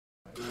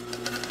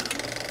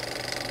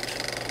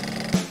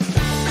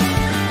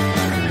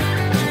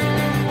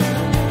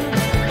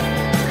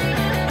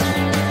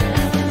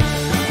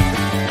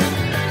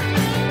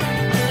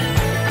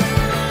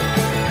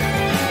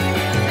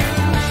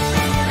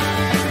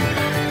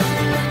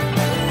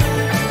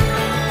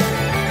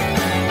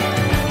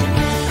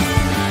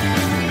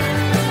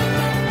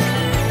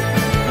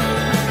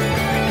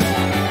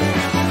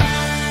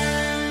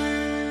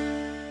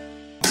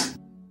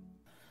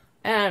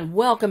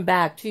Welcome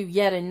back to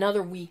yet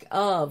another week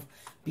of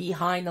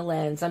Behind the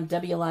Lens. I'm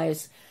Debbie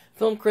Elias,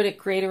 film critic,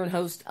 creator, and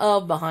host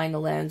of Behind the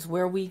Lens,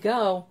 where we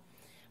go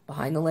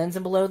behind the lens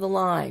and below the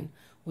line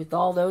with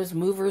all those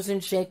movers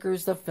and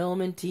shakers, the film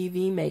and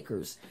TV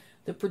makers,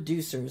 the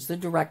producers, the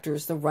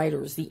directors, the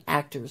writers, the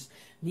actors,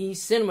 the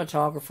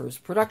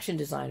cinematographers, production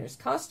designers,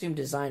 costume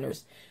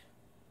designers,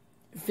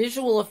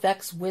 visual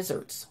effects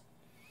wizards,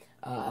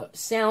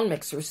 sound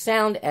mixers,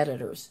 sound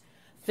editors,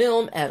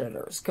 film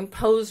editors,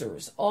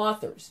 composers,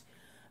 authors,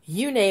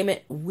 you name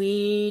it,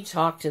 we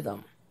talk to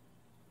them.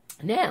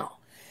 Now,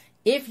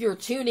 if you're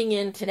tuning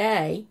in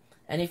today,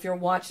 and if you're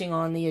watching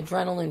on the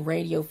Adrenaline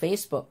Radio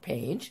Facebook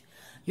page,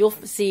 you'll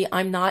see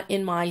I'm not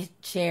in my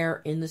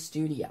chair in the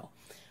studio.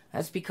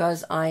 That's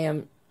because I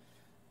am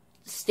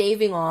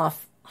staving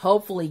off,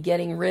 hopefully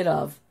getting rid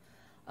of,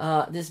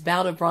 this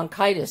bout of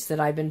bronchitis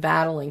that I've been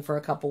battling for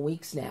a couple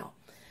weeks now,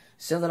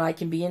 so that I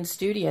can be in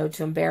studio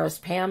to embarrass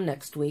Pam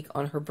next week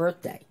on her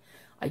birthday.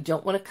 I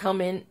didn't want to come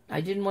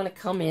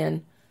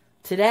in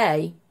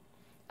today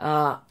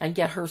and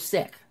get her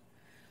sick,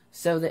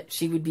 so that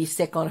she would be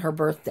sick on her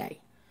birthday.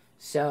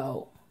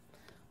 So,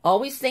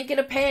 always thinking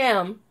of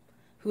Pam,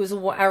 who is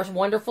our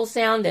wonderful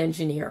sound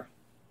engineer.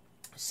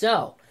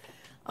 So,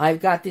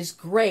 I've got this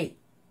great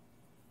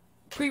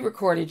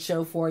pre-recorded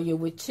show for you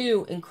with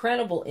two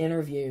incredible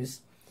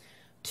interviews,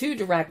 two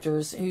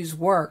directors whose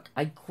work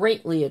I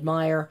greatly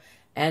admire.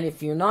 And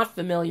if you're not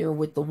familiar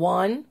with the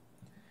one,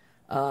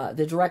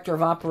 the director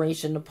of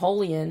Operation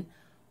Napoleon,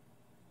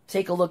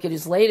 take a look at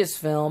his latest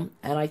film,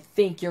 and I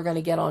think you're going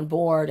to get on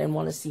board and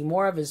want to see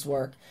more of his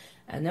work.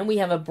 And then we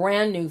have a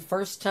brand new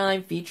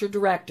first-time feature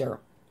director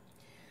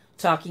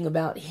talking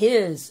about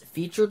his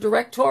feature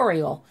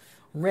directorial,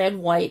 Red,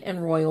 White,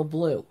 and Royal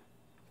Blue.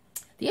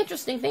 The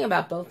interesting thing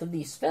about both of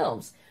these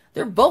films,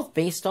 they're both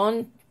based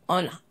on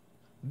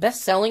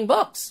best-selling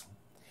books.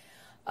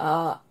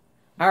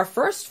 Our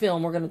first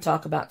film we're going to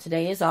talk about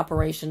today is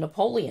Operation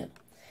Napoleon,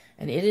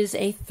 and it is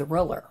a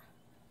thriller.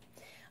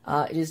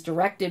 It is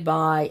directed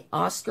by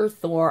OSKAR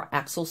Thor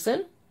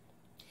Axelsson,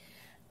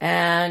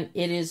 and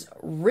it is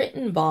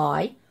written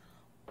by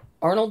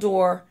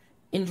Arnaldur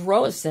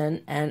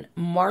Indroason and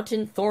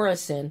Martin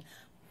Thorason,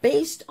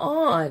 based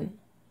on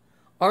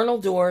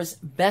Arnaldur's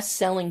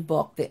best-selling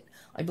book that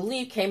I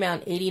believe came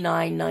out in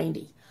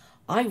 89-90.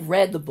 I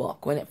read the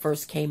book when it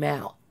first came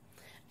out,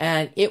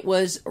 and it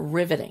was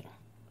riveting.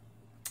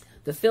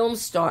 The film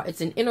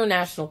it's an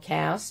international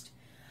cast.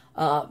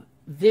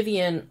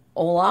 Vivian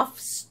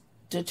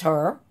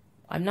Olafsdottir.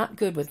 I'm not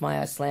good with my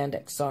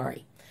Icelandic,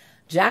 sorry.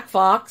 Jack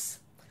Fox,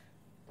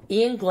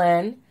 Ian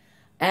Glenn,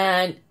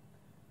 and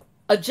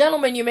a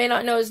gentleman you may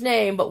not know his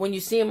name, but when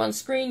you see him on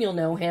screen, you'll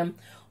know him,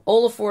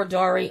 Olafur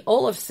Darri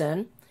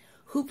Olafsson,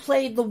 who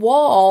played the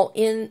Wall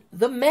in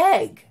The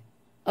Meg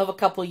of a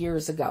couple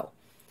years ago.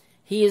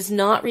 He is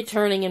not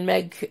returning in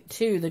Meg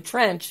 2, The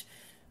Trench,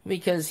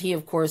 because he,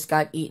 of course,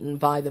 got eaten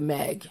by the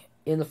Meg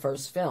in the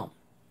first film.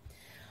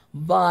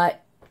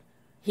 But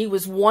he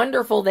was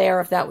wonderful there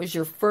if that was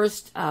your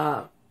first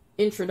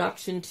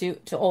introduction to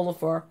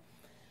Olafur.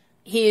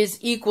 He is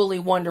equally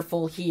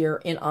wonderful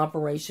here in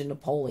Operation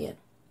Napoleon.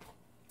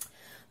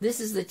 This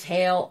is the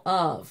tale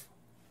of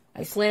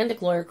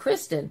Icelandic lawyer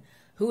Kristen,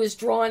 who is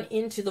drawn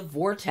into the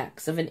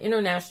vortex of an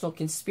international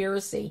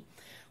conspiracy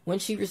when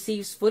she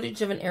receives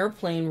footage of an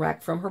airplane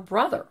wreck from her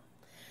brother.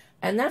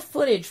 And that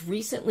footage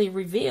recently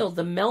revealed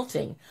the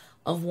melting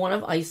of one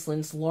of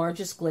Iceland's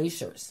largest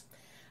glaciers.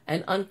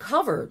 And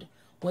uncovered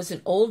was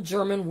an old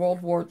German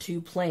World War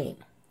II plane.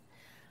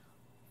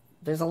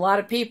 There's a lot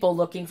of people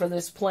looking for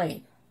this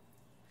plane,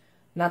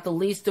 not the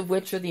least of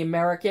which are the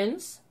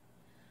Americans,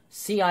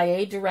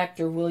 CIA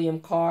Director William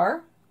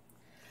Carr,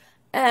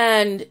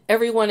 and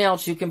everyone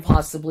else you can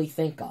possibly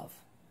think of.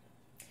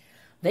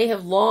 They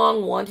have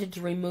long wanted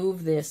to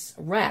remove this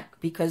wreck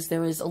because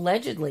there is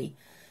allegedly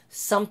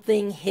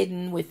something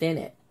hidden within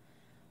it,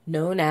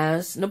 known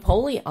as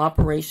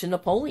Operation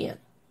Napoleon.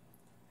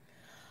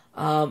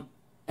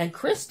 And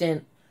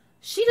Kristen,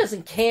 she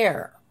doesn't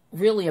care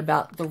really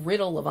about the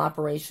riddle of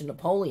Operation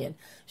Napoleon.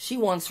 She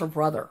wants her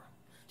brother.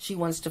 She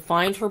wants to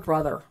find her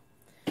brother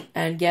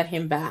and get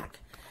him back.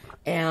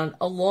 And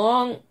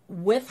along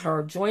with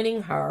her,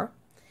 joining her,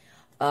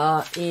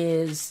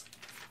 is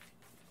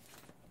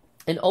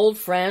an old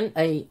friend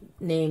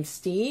named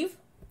Steve.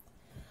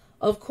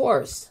 Of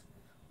course,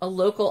 a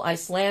local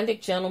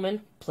Icelandic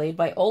gentleman played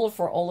by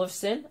Olafur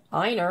Olafsson,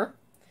 Einar,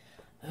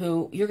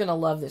 who, you're going to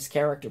love this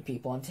character,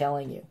 people, I'm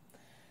telling you.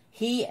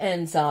 He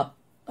ends up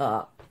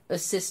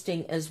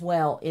assisting as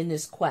well in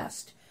this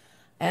quest.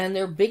 And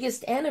their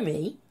biggest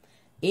enemy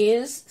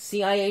is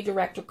CIA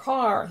Director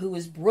Carr, who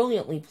is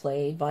brilliantly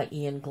played by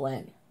Ian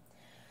Glenn.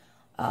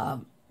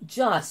 And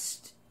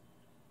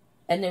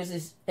there's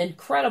this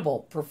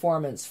incredible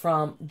performance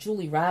from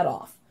Julie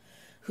Radoff,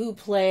 who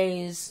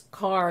plays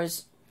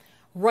Carr's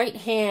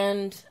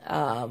right-hand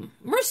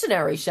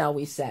mercenary, shall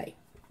we say.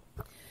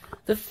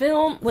 The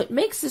film, what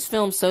makes this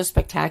film so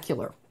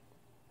spectacular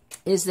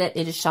is that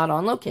it is shot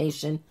on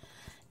location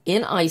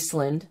in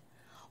Iceland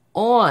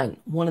on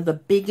one of the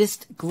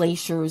biggest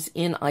glaciers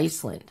in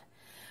Iceland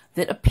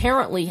that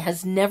apparently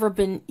has never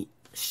been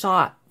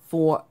shot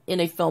in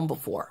a film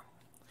before.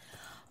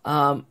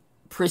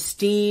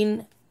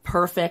 Pristine,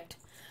 perfect.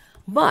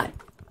 But,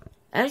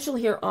 as you'll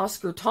hear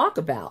Oscar talk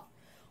about,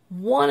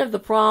 one of the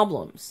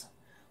problems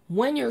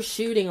when you're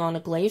shooting on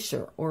a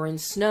glacier or in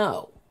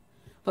snow,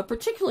 but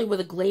particularly with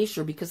a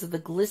glacier because of the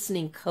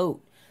glistening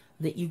coat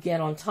that you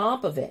get on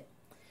top of it,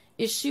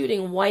 is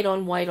shooting white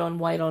on white on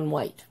white on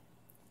white.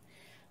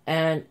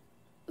 And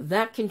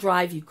that can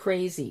drive you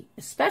crazy,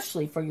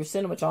 especially for your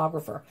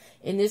cinematographer,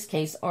 in this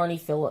case, Arnie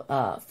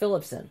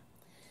Phillipson.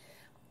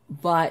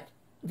 But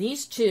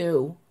these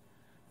two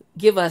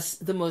give us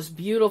the most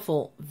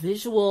beautiful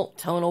visual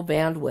tonal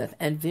bandwidth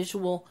and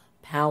visual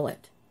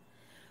palette,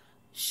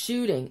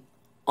 shooting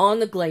on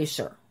the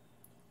glacier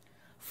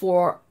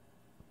for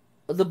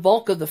the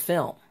bulk of the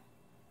film.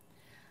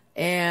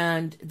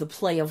 And the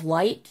play of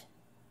light,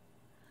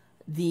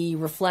 the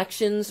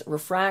reflections,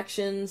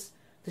 refractions,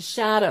 the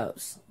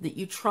shadows that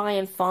you try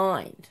and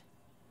find.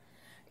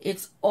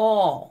 It's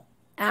all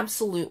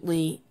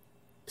absolutely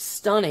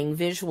stunning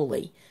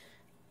visually.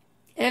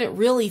 And it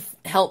really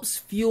helps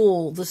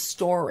fuel the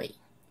story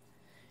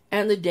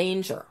and the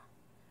danger.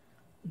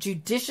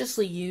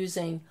 Judiciously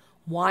using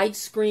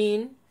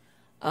widescreen,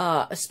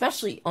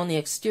 especially on the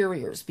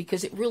exteriors,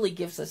 because it really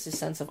gives us a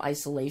sense of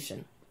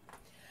isolation.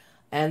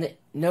 And that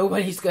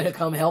nobody's going to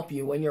come help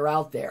you when you're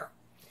out there.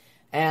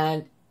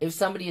 And if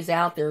somebody is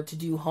out there to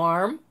do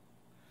harm,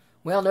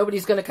 well,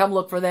 nobody's going to come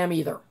look for them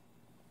either.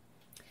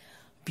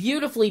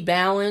 Beautifully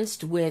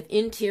balanced with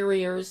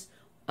interiors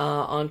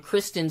on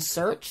Kristen's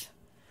search,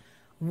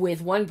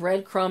 with one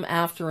breadcrumb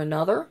after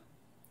another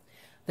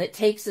that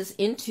takes us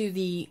into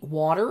the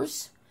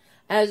waters,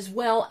 as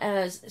well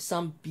as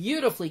some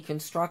beautifully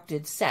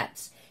constructed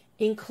sets,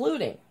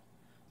 including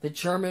the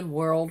German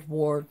World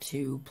War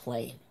II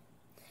plane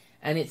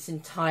and its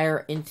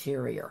entire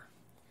interior.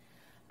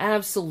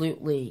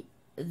 Absolutely,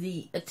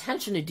 the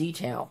attention to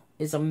detail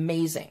is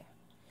amazing,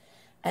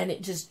 and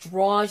it just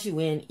draws you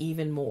in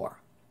even more.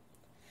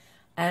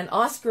 And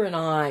Oscar and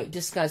I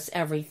discuss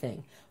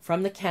everything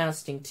from the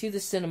casting to the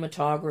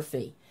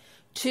cinematography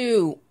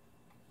to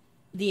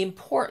the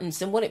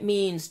importance and what it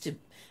means to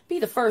be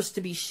the first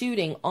to be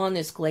shooting on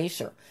this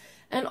glacier,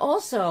 and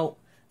also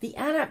the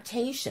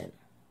adaptation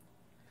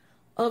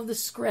of the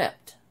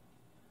script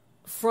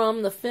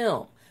from the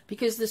film,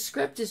 because the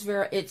script is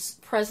it's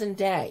present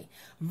day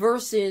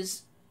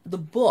versus the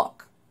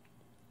book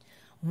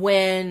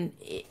when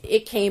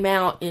it came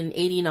out in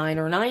 89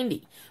 or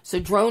 90. So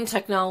drone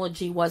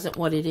technology wasn't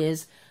what it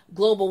is.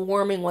 Global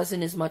warming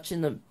wasn't as much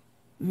in the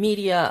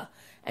media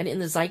and in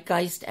the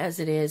zeitgeist as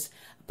it is.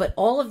 But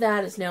all of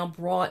that is now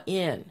brought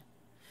in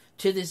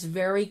to this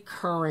very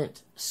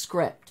current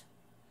script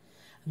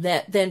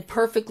that then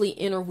perfectly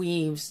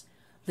interweaves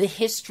the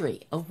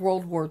history of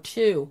World War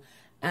II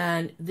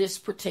and this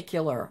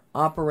particular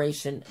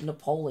Operation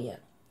Napoleon.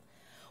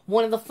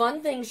 One of the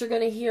fun things you're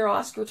going to hear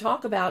Oscar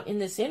talk about in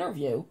this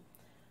interview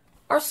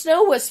are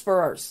snow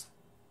whisperers.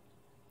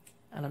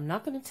 And I'm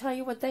not going to tell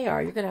you what they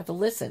are. You're going to have to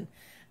listen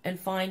and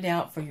find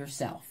out for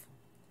yourself.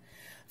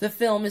 The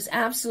film is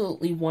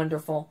absolutely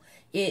wonderful.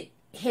 It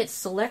hits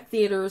select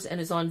theaters and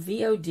is on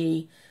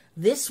VOD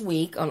this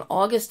week on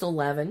August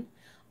 11.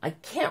 I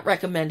can't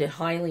recommend it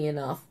highly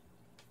enough.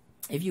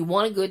 If you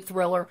want a good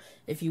thriller,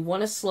 if you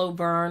want a slow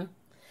burn,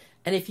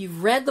 and if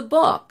you've read the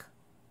book,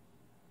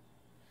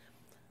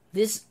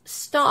 this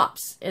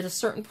stops at a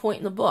certain point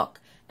in the book,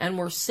 and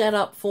we're set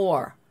up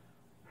for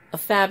a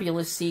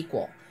fabulous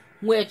sequel,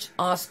 which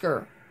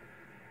Oscar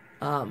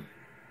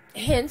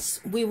hints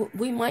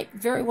we might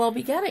very well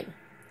be getting.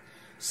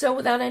 So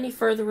without any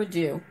further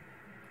ado,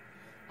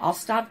 I'll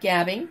stop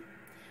gabbing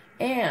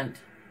and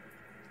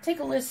take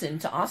a listen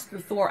to Oskar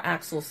Thor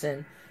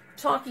Axelsson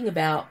talking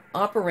about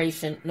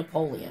Operation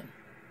Napoleon.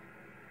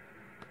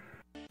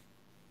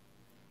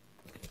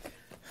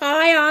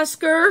 Hi,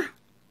 Oscar.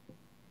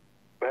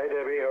 Hi,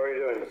 Debbie. How are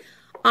you doing?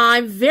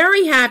 I'm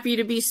very happy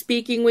to be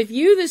speaking with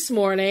you this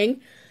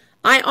morning.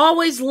 I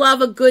always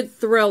love a good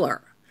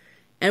thriller.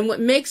 And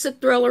what makes a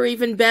thriller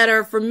even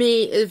better for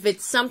me is if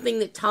it's something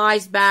that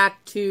ties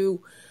back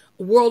to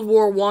World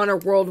War I or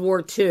World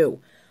War II,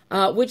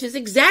 which is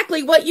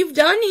exactly what you've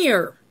done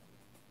here.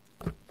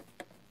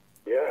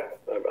 Yeah,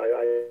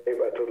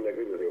 I totally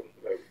agree with you.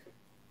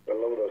 I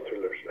love those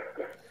thrillers.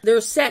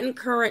 They're set in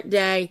current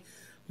day,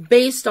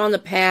 based on the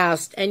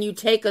past, and you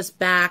take us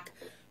back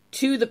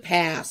to the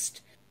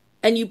past,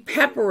 and you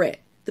pepper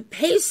it. The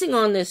pacing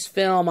on this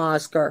film,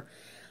 Oscar,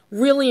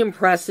 really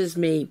impresses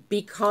me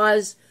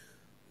because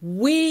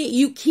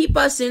you keep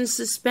us in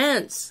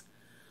suspense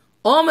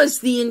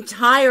almost the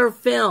entire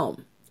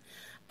film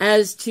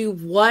as to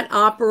what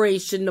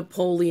Operation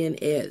Napoleon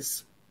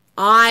is.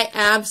 I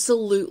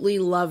absolutely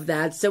love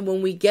that. So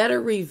when we get a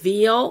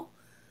reveal,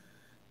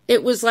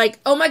 it was like,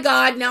 oh my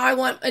God, now I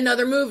want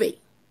another movie.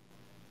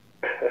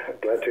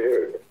 Glad to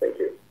hear it. Thank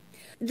you.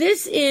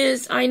 This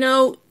is, I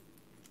know,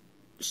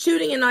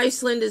 shooting in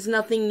Iceland is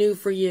nothing new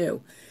for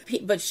you,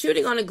 but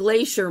shooting on a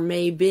glacier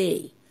may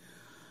be.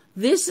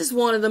 This is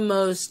one of the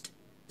most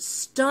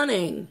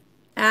stunning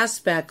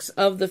aspects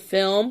of the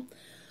film,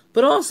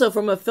 but also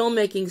from a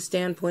filmmaking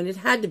standpoint, it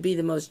had to be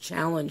the most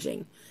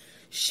challenging,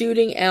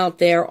 shooting out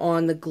there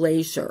on the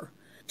glacier.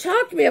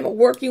 Talk to me about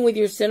working with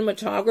your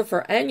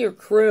cinematographer and your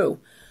crew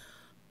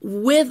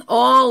with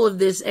all of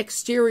this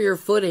exterior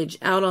footage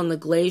out on the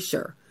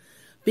glacier,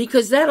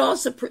 because that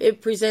also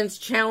it presents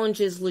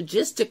challenges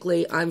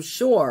logistically, I'm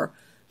sure,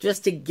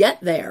 just to get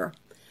there,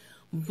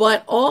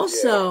 but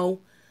also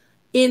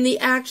in the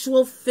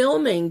actual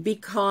filming,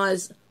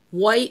 because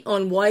white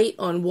on white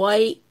on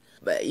white,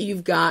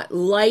 you've got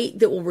light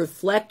that will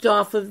reflect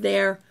off of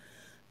there.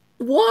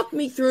 Walk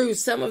me through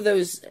some of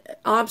those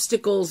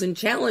obstacles and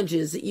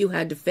challenges that you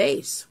had to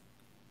face.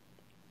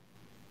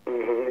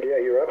 Yeah,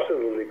 you're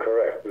absolutely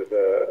correct with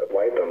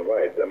white on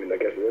white. I mean, I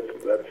guess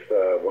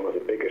that's one of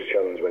the biggest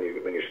challenges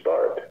when you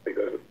start,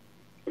 because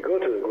you go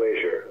to the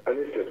glacier and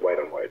it's just white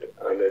on white,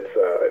 and it's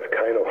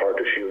kind of hard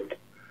to shoot.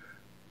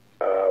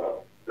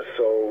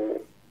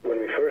 So when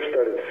we first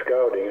started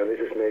scouting, and this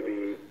is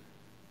maybe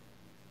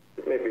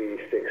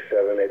 6,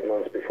 7, 8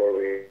 months before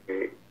we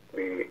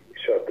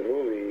shot the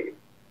movie,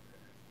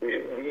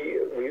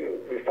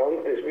 we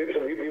found this.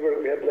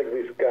 We had like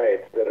these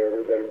guides that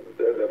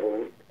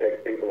will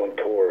take people on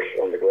tours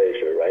on the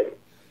glacier, right?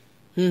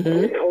 Mm-hmm.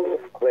 And they told us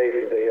a place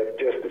they had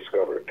just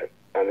discovered,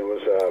 and it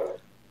was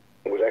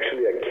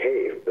actually a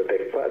cave that they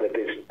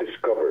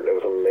discovered. There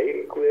was a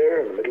lake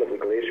there in the middle of the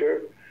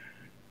glacier,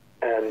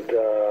 and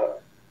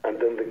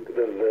then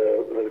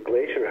the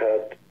glacier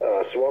had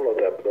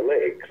swallowed up the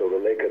lake, so the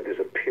lake had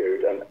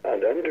disappeared, and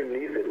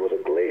underneath it was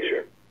a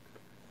glacier,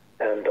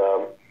 and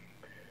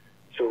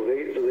so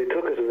they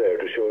took us there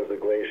to show us the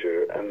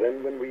glacier, and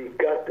then when we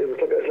got,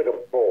 it's like a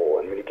bowl,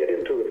 and when you get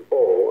into the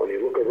bowl and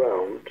you look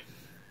around,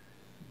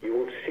 you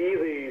will see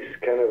these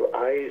kind of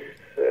ice,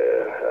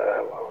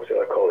 what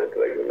should I call it,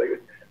 like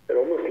they're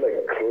almost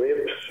like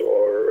cliffs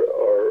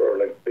or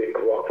like big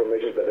rock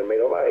formations that are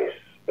made of ice,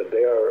 but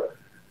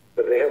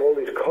they have all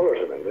these colors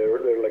in them.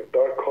 They're like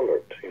dark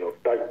colored,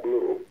 dark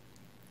blue,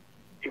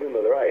 even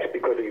though they're ice,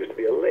 because there used to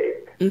be a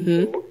lake.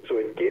 Mm-hmm. So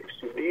it gives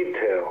you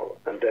detail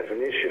and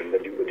definition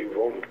that you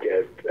won't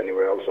get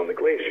anywhere else on the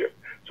glacier.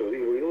 So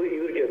you really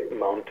either get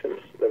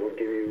mountains that will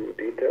give you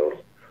details,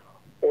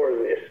 or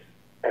this.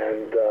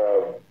 And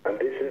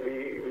this is,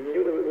 we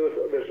knew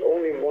there's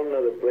only one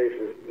other place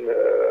in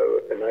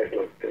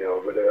Iceland,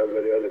 where the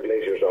other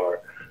glaciers are,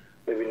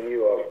 that we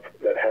knew of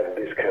that had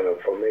this kind of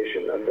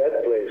formation, and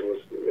that place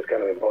was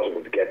kind of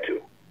impossible to get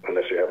to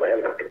unless you have a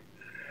helicopter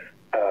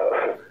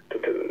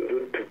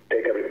to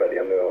take everybody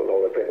and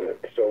all the equipment.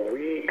 So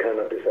we kind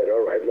of decided,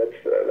 all right, let's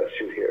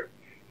shoot here.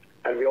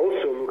 And we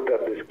also looked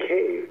at this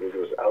cave, which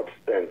was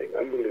outstanding,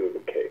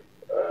 unbelievable cave.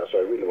 So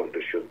I really wanted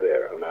to shoot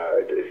there. And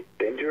it's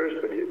dangerous,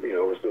 but it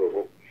was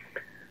doable.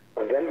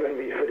 And then when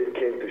it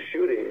came to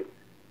shooting,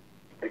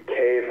 the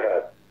cave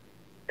had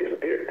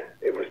disappeared.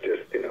 It was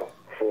just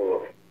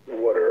full of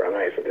water and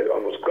ice, and it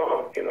almost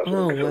gone.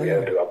 So we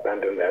had to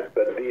abandon that.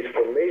 But these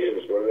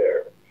formations were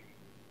there,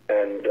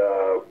 and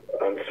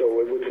so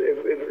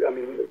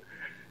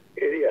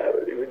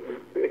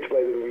it's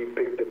why we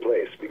picked the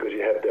place, because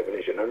you have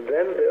definition. And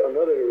then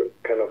another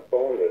kind of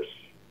bonus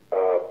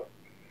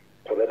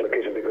for that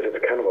location, because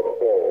it's kind of a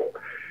bowl,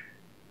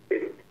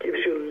 it gives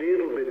you a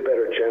little bit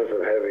better chance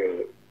of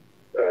having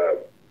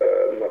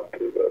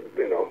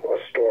a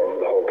storm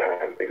the whole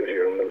time, because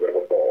you're in the middle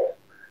of a bowl.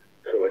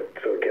 So it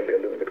can be a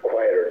little bit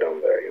quieter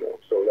down there,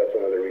 So that's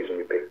another reason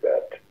we picked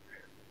that.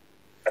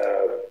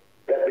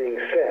 That being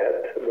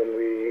said, when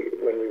we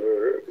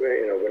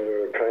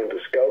were trying to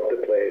scout the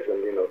place and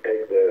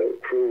take the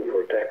crew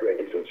for tech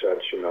recce's and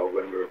such,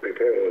 when we were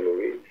preparing the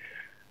movie,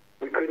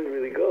 we couldn't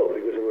really go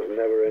because there was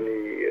never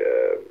any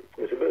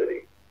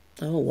visibility.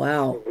 Oh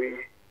wow!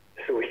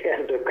 So we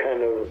ended up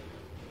kind of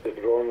just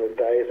rolling the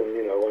dice, and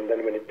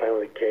then when it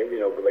finally came,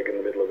 like in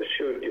the middle of the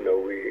shoot, it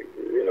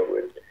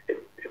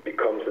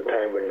becomes the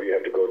time when we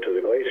have to go to the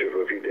glacier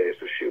for a few days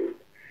to shoot.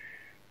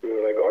 We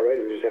were like, all right,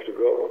 we just have to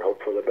go and hope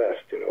for the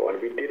best, and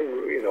we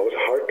didn't, it was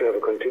hard to have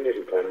a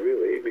contingency plan,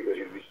 really, because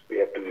we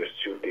have to just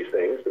shoot these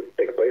things that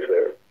take place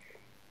there.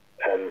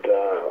 And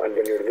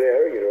when you're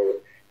there,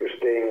 you're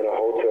staying in a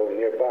hotel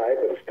nearby,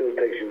 but it still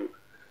takes you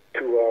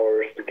 2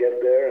 hours to get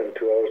there and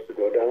 2 hours to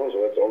go down,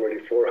 so that's already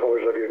 4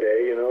 hours of your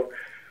day, and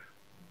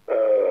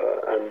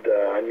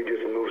you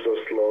just move so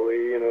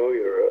slowly,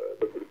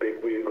 the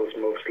big vehicles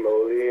move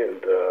slowly,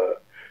 and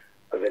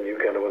then you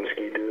kind of on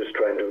ski-doos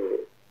trying to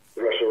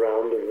rush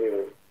around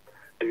and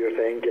do your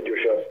thing, get your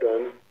shots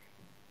done.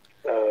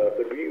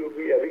 But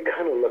we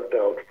kind of lucked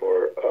out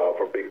for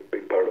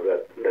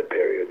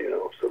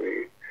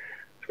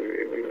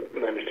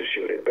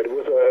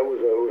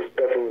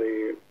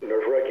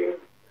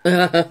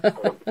But a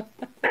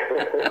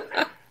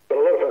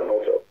lot of fun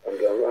also. And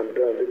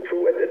the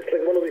crew, it's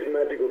like one of these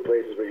magical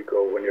places where you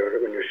go when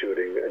you're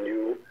shooting, and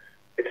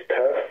it's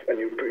tough, and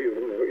you're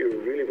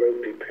really well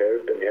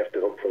prepared, and you have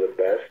to hope for the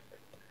best,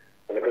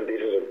 and the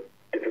conditions are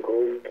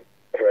difficult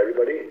for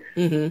everybody.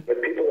 Mm-hmm.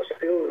 But people are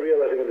still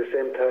realizing at the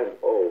same time,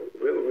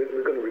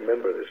 we're going to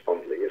remember this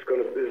fondly. This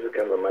is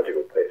kind of a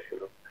magical place, you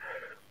know.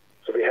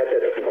 So we had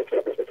that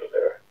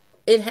there.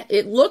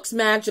 It looks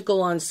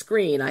magical on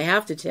screen, I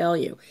have to tell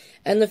you.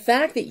 And the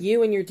fact that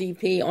you and your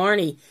DP,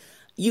 Arnie,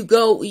 you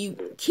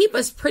keep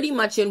us pretty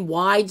much in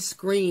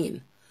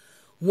widescreen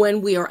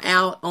when we are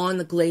out on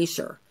the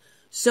glacier.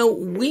 So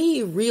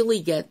we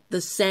really get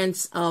the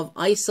sense of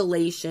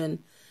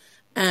isolation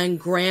and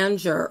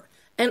grandeur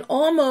and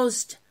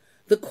almost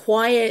the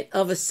quiet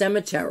of a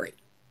cemetery,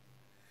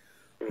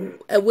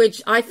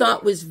 which I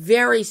thought was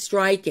very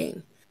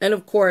striking. And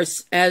of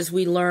course, as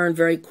we learn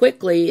very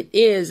quickly, it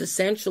is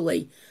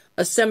essentially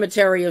a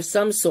cemetery of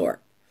some sort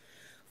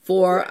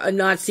for a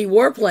Nazi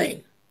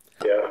warplane.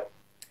 Yeah.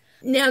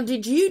 Now,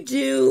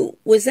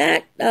 was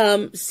that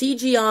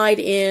CGI'd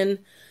in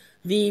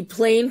the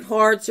plane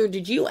parts, or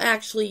did you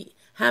actually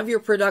have your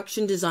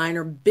production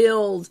designer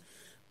build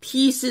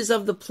pieces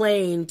of the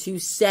plane to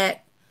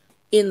set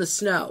in the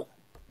snow?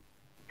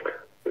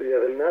 Yeah,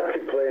 the Nazi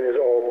plane is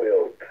all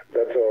built.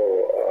 That's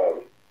all.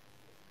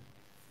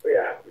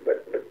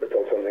 But it's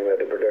all something that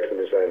the production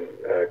design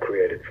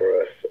created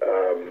for us.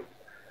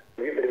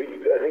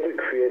 I think we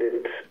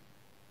created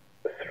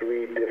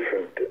 3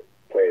 different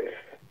planes.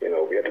 You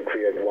know, we had to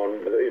create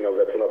one. You know,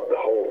 that's not the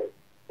whole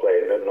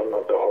plane,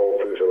 not the whole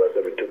fuselage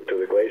that we took to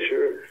the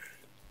glacier.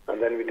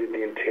 And then we did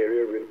the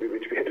interior,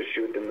 which we had to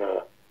shoot in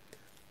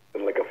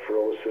like a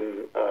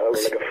frozen,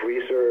 like a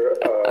freezer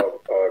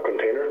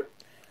container.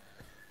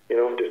 You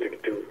know, just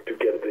to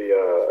get the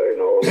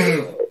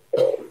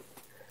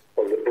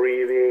all the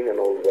breathing and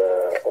all the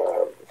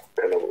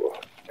kind of,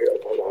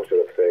 how should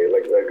I say,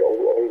 like all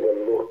the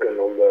look and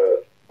all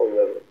the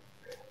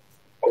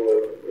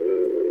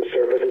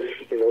surfaces,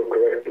 you know,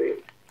 correctly.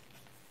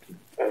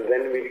 And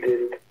then we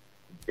did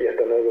yet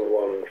another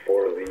one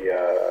for the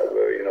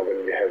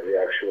when we have the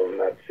actual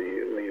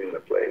Nazi leaving the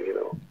plane, you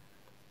know.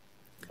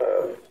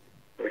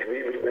 We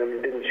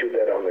didn't shoot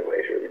that on the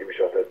glacier. We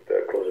shot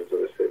that closer to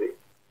the city.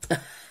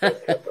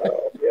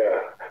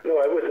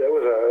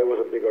 It was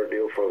a big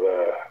ordeal for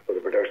the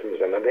production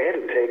design, and they had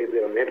to take it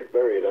there and they had to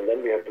bury it, and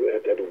then we had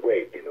to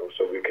wait, you know,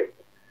 so we could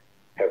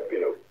have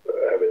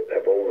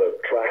have all the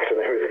tracks and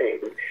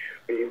everything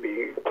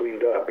be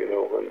cleaned up, you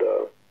know, and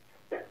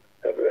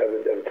have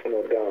it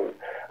snowed down.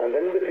 And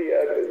then with the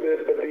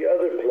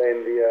other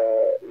plane,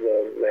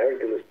 the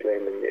Hercules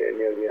plane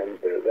near the end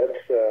there,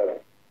 that's a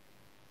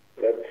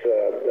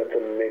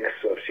mix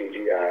of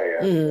CGI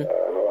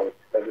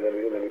and then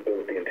we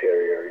built the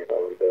interior, you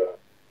know,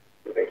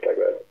 and things like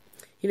that.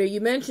 You know,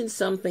 you mentioned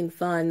something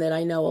fun that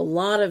I know a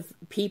lot of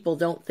people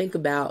don't think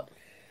about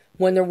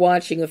when they're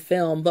watching a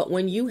film, but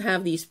when you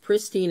have these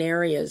pristine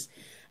areas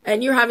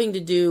and you're having to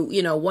do,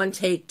 you know, 1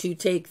 take, 2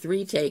 take,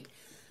 3 take,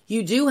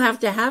 you do have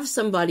to have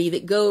somebody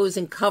that goes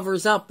and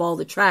covers up all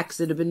the tracks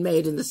that have been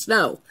made in the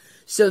snow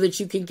so that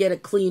you can get a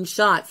clean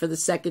shot for the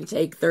 2nd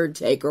take, 3rd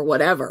take, or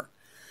whatever.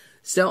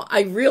 So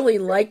I really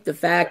like the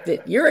fact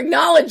that you're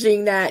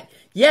acknowledging that,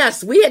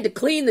 yes, we had to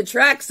clean the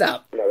tracks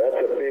up. No,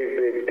 that's a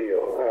big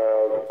deal.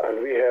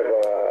 And we have,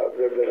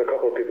 there's a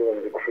couple of people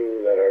in the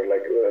crew that are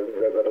like,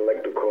 that I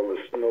like to call the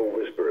snow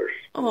whisperers.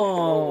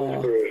 Oh. Snow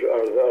whisperers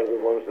are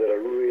the ones that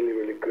are really,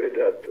 really good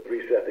at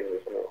resetting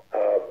the snow.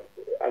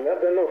 And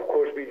then, of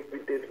course, we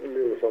did a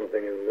little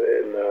something in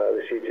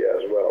the CGI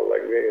as well.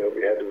 Like,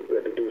 we had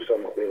to do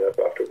some cleanup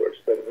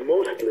afterwards. But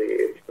mostly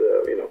it's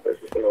the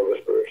snow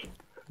whisperers.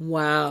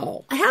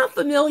 Wow. How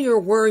familiar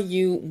were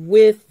you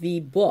with the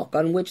book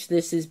on which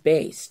this is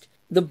based?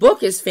 The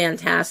book is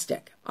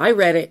fantastic. I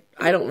read it,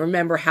 I don't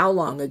remember how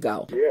long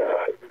ago. Yeah.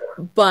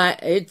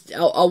 But it's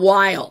a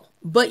while.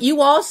 But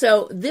you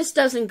also, this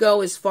doesn't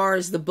go as far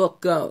as the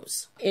book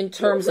goes in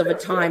terms of a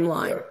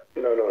timeline.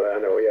 No, I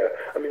know, yeah.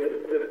 I mean,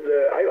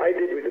 I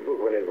did read the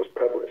book when it was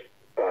published.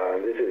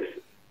 This is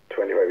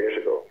 25 years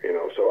ago, you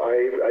know. So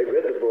I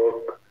read the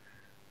book.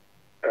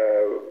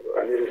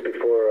 And this is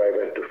before I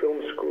went to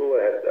film school.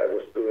 I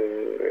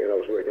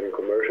was working in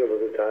commercials at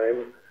the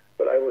time,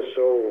 but I was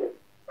so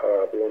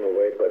blown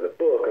away by the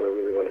book, and I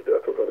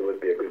thought it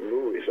would be a good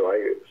movie. So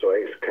I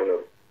kind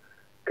of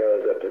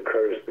gathered up the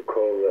courage to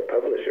call the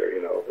publisher,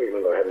 you know,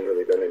 even though I hadn't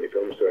really done any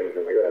films or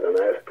anything like that, and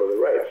I asked for the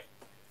rights.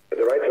 But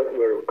the rights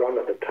were gone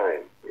at the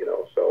time, you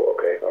know. So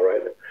okay, all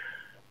right.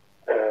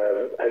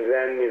 And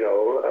then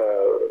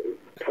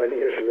 20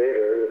 years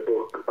later, the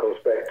book comes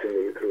back to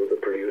me through the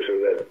producer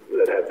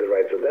that had the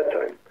rights at that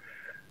time.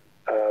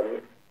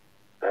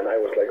 And I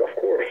was like, of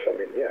course. I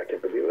mean, yeah, I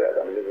can't believe that.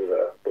 I mean, this is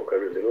a book I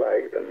really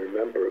liked and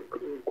remember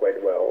quite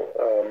well.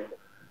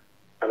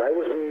 And I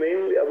was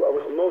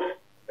most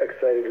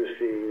excited to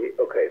see,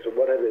 okay, so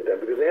what have they done?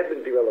 Because they had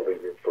been developing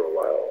it for a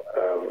while.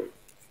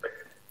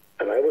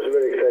 And I was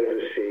very excited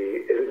to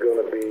see, is it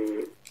going to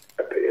be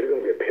a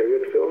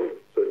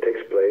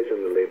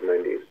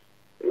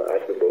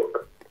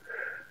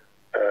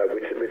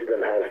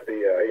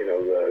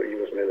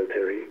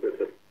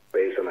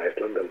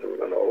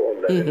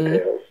that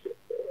entails,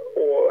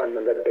 or and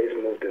then that base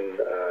moved in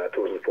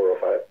 2004 or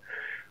 5,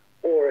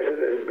 or has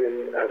it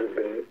been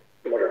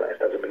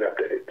modernized? Has it been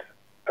updated?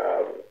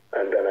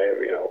 And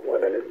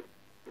then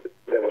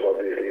there was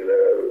obviously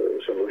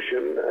the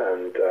solution,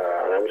 and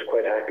I was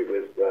quite happy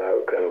with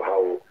kind of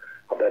how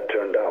that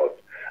turned out,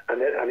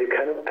 and it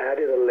kind of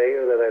added a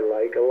layer that I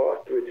like a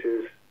lot, which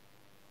is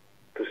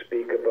to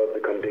speak about the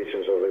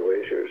conditions of the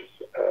glaciers,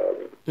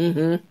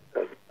 and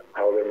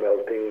how they're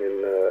melting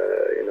in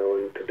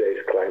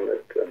today's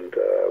climate, and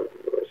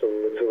so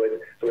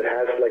it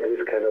has like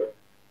this kind of,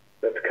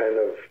 that's kind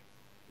of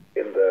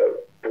in the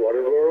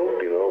broader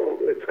world,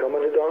 it's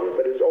commented on,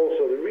 but it's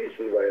also the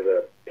reason why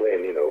the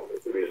plane,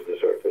 reaches the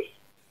surface.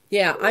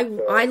 Yeah,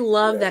 I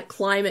love that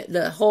climate,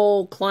 the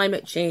whole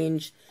climate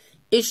change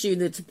issue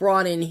that's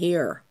brought in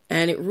here,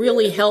 and it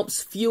really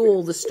helps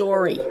fuel the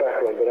story. It's the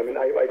background, but I mean,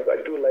 I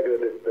do like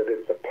that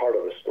it's a part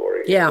of the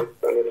story. Yeah. And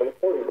it's an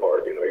important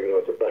part, even though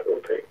it's a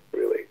background thing,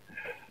 really.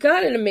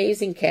 Got an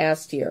amazing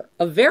cast here.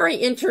 A very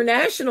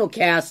international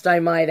cast, I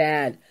might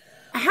add.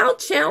 How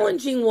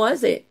challenging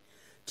was it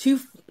to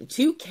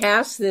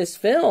cast this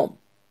film?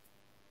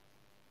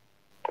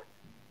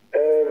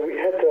 We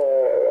had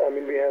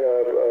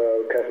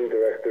a casting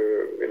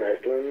director in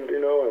Iceland,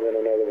 and then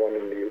another one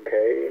in the UK.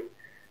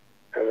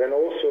 And then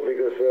also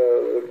because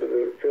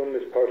the film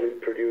is partly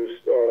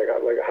produced, or like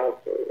half,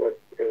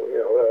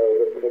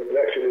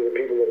 actually the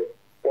people that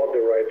bought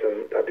the rights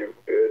and had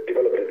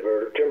developed it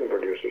were German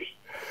producers.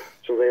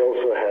 So they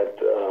also had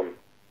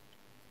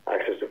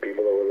access to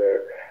people over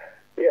there.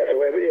 Yeah,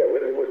 so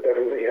it was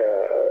definitely,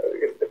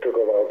 it took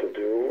a while to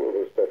do. It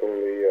was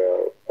definitely,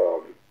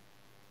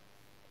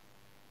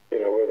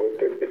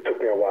 it took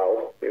me a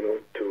while,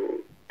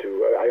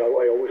 I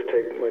always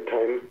take my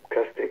time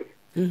casting.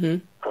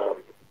 And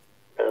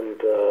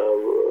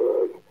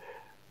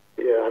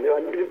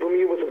for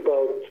me it was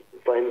about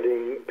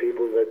finding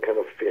people that kind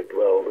of fit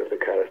well with the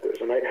characters.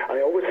 And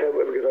I always have,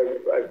 because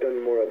I've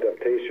done more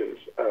adaptations,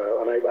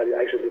 and I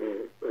actually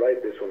didn't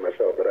write this one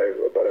myself, but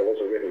I've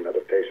also written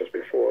adaptations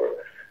before.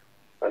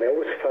 And I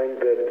always find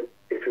that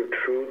if you're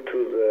true to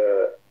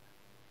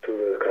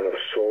the kind of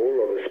soul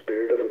or the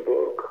spirit of the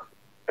book,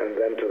 and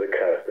then to the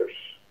characters,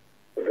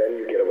 then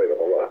you get away with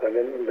a lot. And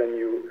then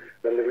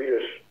the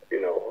readers,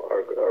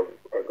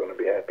 are going to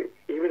be happy,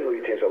 even though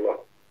you change a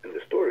lot in the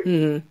story.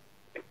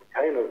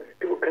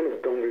 People kind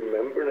of don't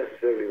remember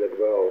necessarily that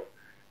well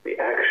the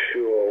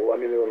actual. I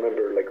mean, they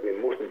remember like the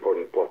most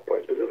important plot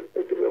points, but they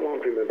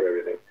won't remember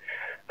everything.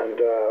 And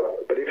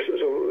but if so,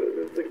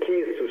 the key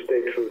is to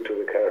stay true to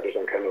the characters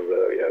and kind of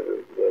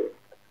the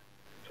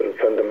sort of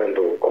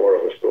fundamental core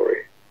of the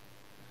story.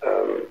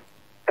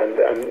 And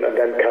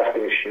then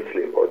casting is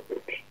hugely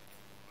important,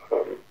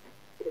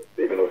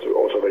 even though it's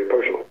also very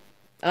personal.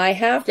 I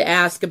have to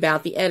ask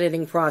about the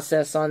editing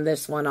process on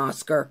this one,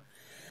 Oscar,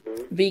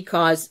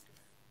 because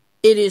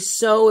it is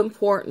so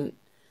important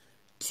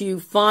to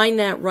find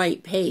that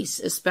right pace,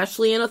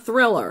 especially in a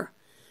thriller,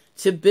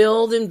 to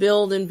build and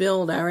build and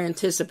build our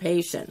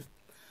anticipation.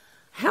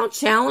 How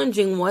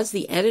challenging was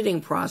the editing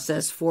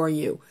process for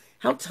you?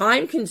 How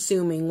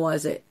time-consuming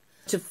was it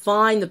to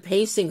find the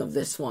pacing of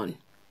this one?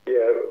 Yeah,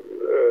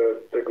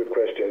 it's a good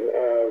question,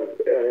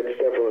 and it's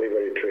definitely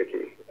very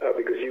tricky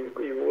because you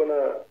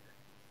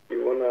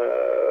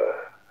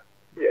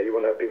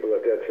wanna have people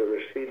like that to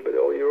their seat, but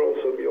you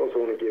also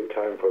want to give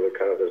time for the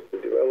characters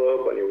to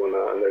develop, and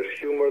and there's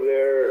humor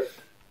there,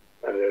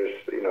 and there's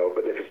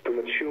but if it's too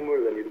much humor,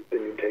 then you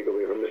take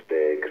away from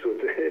mistakes. So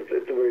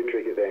it's a very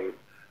tricky thing.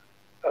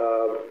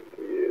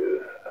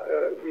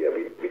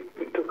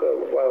 We took a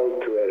while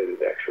to edit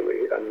it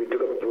actually, and we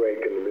took a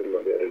break in the middle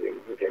of the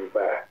editing. We came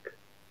back,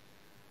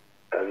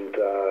 and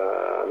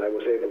I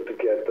was able to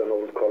get an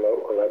old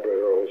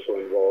collaborator also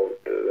involved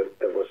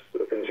that was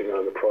finishing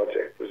on the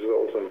project, which is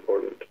also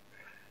important.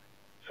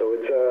 So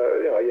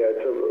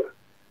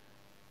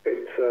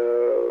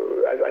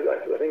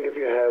I think if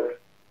you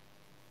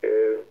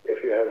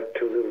have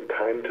too little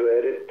time to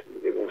edit,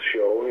 it will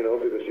show,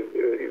 because you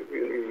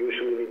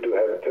usually need to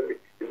have,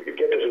 you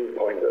get to a certain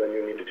point and then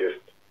you need to just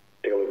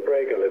take a little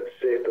break and let it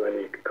sit, and then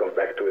you can come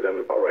back to it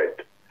and, all right,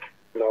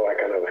 now I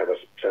kind of have a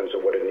sense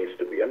of what it needs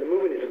to be. And the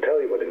movie needs to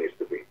tell you what it needs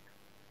to be.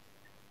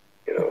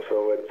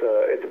 So it's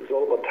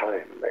all about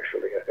time,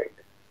 actually, I think.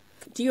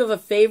 Do you have a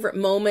favorite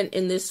moment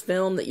in this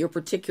film that you're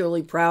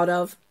particularly proud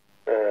of?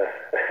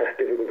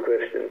 Difficult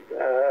question.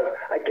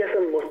 I guess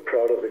I'm most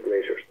proud of the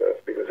glacier stuff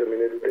because,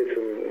 it's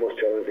the most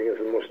challenging, it's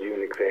the most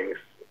unique things,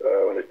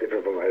 and it's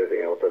different from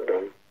anything else I've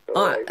done. So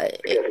I guess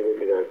it would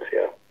be that,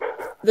 yeah.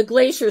 The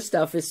glacier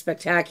stuff is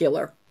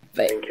spectacular.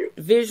 Thank you.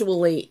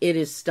 Visually, it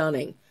is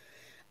stunning.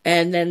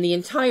 And then the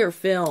entire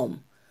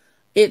film,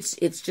 it's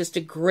just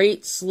a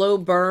great slow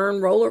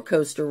burn roller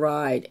coaster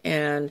ride.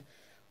 And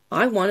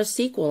I want a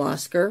sequel,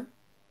 Oscar.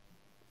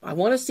 I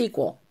want a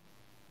sequel.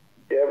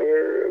 Yeah,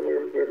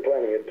 we're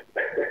planning it.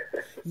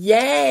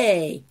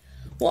 Yay!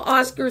 Well,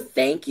 Oscar,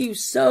 thank you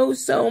so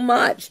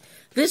much.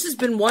 This has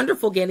been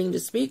wonderful getting to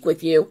speak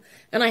with you,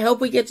 and I hope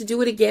we get to do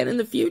it again in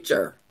the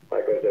future.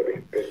 Likewise,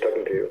 Debbie. Good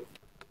talking to you.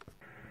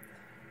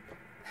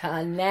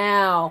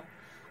 Now,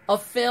 a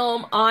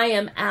film I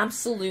am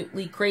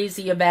absolutely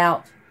crazy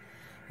about.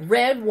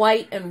 Red,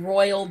 White, and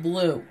Royal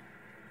Blue.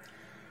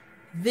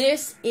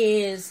 This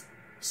is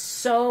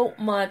so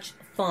much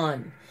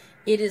fun.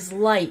 It is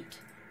light,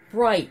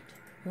 bright,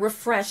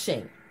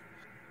 refreshing.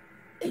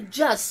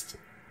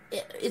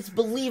 It's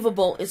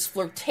believable, it's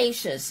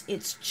flirtatious,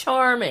 it's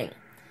charming.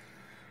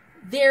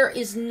 There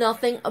is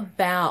nothing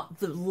about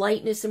the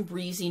lightness and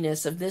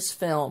breeziness of this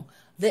film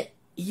that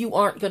you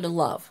aren't going to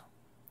love.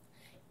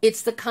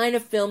 It's the kind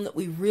of film that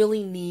we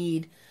really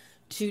need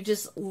to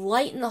just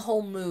lighten the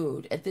whole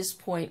mood at this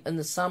point in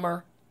the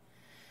summer.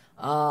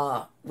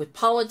 With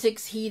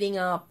politics heating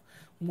up,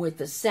 with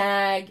the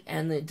SAG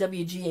and the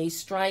WGA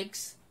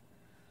strikes.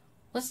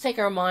 Let's take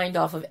our mind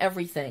off of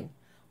everything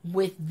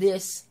with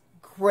this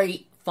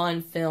great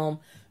fun film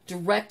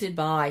directed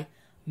by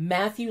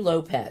Matthew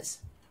Lopez.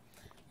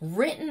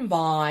 Written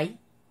by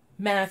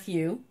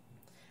Matthew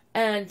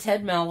and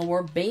Ted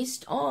Mallower,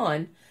 based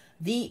on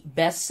the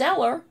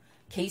bestseller,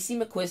 Casey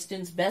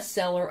McQuiston's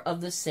bestseller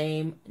of the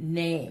same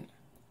name.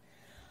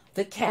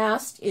 The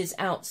cast is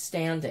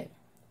outstanding,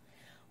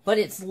 but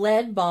it's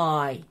led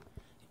by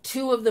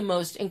two of the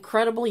most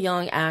incredible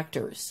young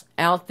actors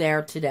out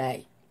there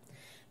today,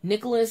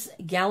 Nicholas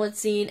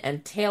Galitzine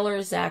and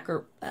Taylor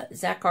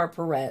Zachar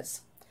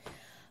Perez,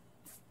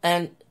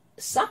 and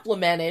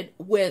supplemented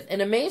with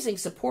an amazing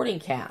supporting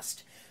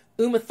cast.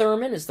 Uma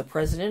Thurman is the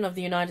President of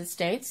the United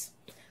States.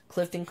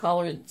 Clifton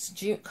Collins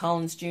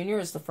Jr.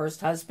 is the first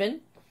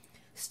husband.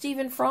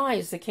 Stephen Fry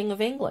is the King of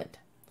England.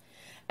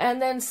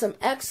 And then some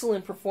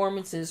excellent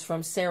performances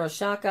from Sarah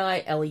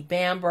Shakai, Ellie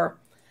Bamber.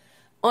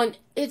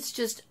 It's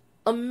just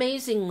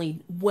amazingly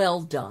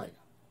well done.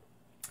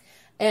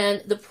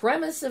 And the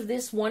premise of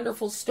this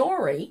wonderful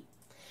story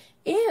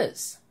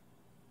is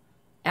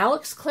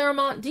Alex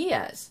Claremont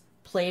Diaz,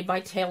 played by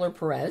Taylor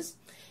Perez,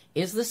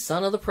 is the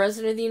son of the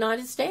President of the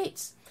United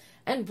States.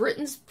 And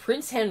Britain's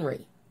Prince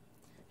Henry,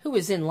 who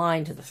is in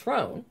line to the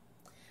throne,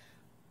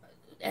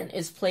 and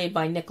is played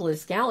by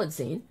Nicholas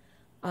Galitzine,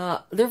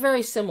 they're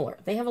very similar.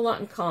 They have a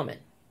lot in common.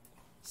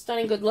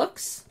 Stunning good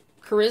looks,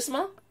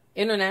 charisma,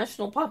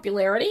 international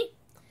popularity,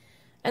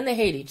 and they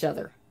hate each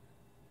other.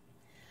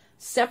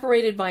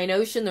 Separated by an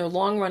ocean, their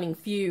long-running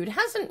feud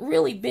hasn't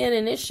really been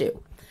an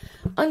issue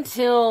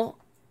until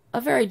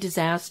a very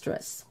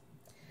disastrous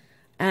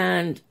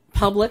and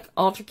public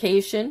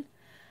altercation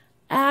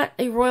at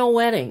a royal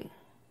wedding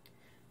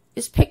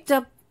is picked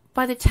up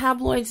by the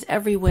tabloids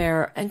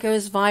everywhere and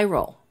goes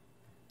viral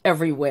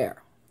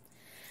everywhere.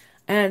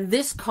 And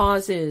this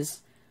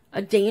causes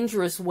a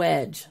dangerous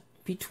wedge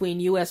between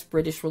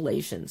U.S.-British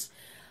relations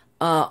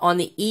on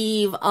the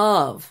eve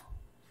of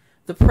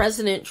the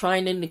president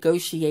trying to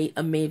negotiate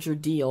a major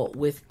deal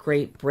with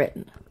Great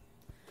Britain.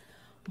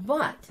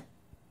 But,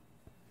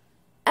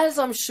 as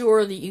I'm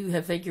sure that you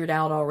have figured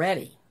out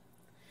already,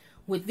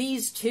 with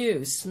these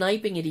two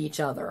sniping at each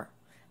other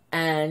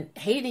and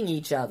hating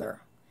each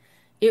other,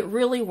 it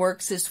really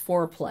works as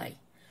foreplay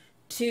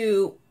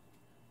to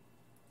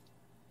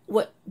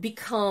what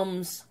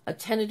becomes a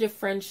tentative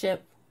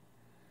friendship,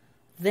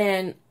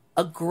 then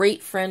a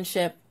great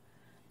friendship,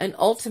 and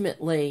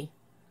ultimately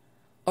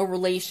a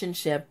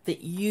relationship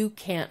that you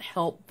can't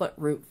help but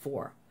root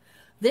for.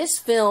 This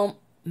film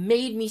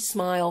made me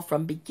smile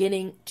from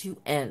beginning to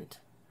end.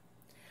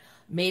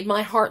 Made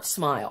my heart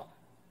smile.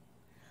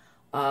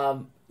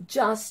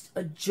 Just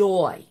a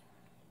joy.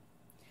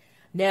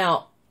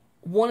 Now,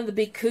 one of the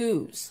big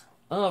coups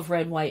of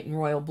Red, White, and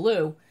Royal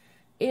Blue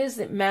is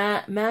that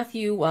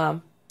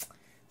Matthew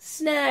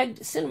snagged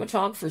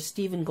cinematographer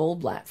Stephen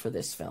Goldblatt for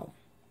this film.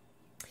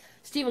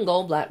 Stephen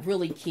Goldblatt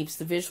really keeps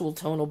the visual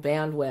tonal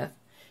bandwidth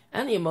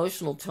and the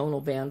emotional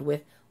tonal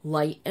bandwidth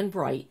light and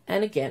bright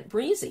and, again,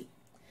 breezy.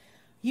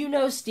 You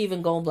know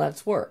Stephen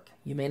Goldblatt's work.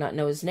 You may not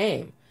know his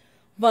name,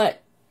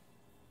 but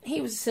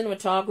he was a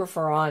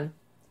cinematographer on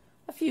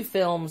a few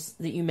films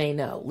that you may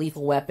know.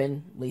 Lethal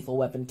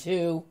Weapon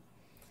 2,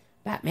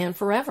 Batman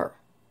Forever,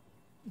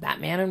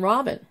 Batman and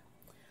Robin,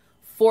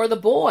 For the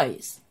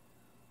Boys,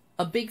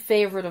 a big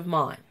favorite of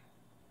mine.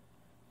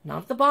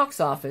 Not at the box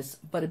office,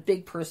 but a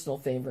big personal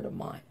favorite of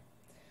mine.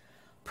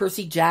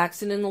 Percy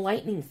Jackson and the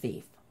Lightning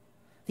Thief,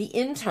 The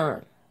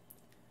Intern,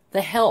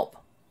 The Help,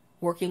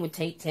 working with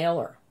Tate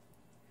Taylor.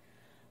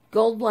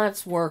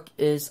 Goldblatt's work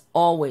is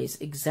always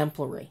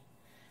exemplary,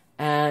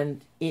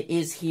 and it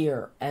is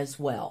here as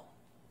well.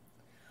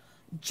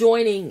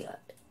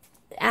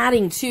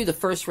 Adding to the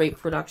first-rate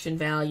production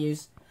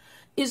values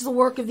is the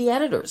work of the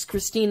editors,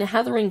 Christina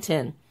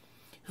Hetherington,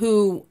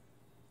 who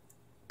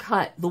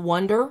cut The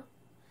Wonder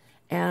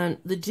and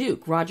The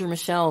Duke, Roger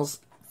Michel's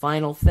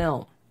final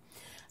film.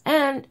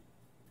 And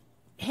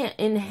hand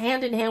in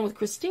hand with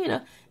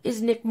Christina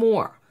is Nick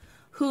Moore,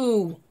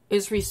 who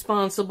is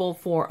responsible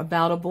for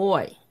About a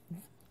Boy,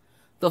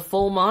 The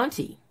Full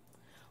Monty,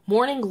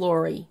 Morning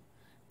Glory,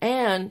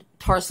 and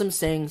Tarsem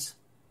Singh's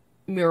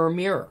Mirror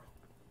Mirror.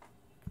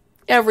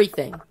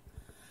 Everything.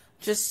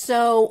 Just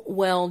so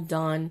well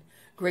done.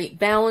 Great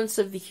balance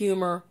of the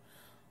humor.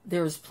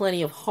 There's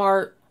plenty of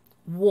heart,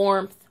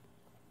 warmth,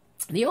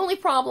 The only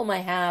problem I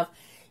have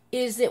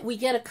is that we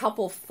get a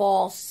couple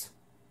false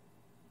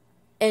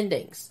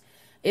endings.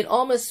 It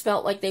almost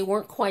felt like they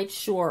weren't quite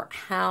sure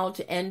how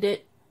to end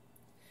it,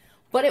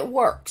 but it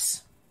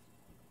works.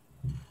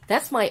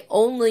 That's my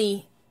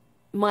only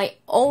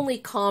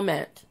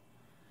comment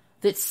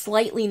that's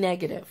slightly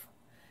negative,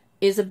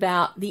 is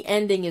about the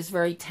ending is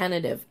very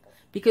tentative,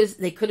 because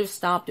they could have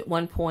stopped at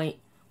one point,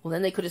 well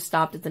then they could have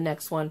stopped at the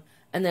next one,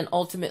 and then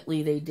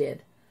ultimately they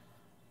did.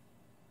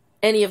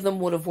 Any of them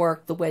would have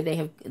worked. The way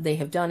they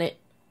have done it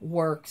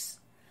works.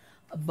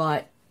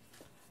 But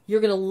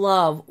you're going to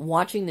love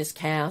watching this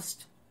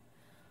cast.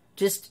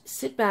 Just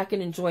sit back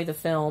and enjoy the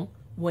film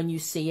when you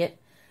see it.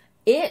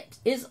 It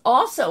is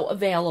also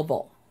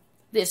available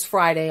this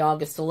Friday,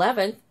 August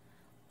 11th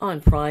on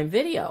Prime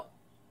Video.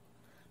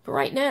 But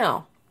right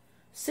now,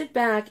 sit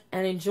back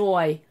and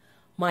enjoy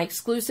my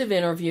exclusive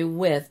interview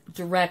with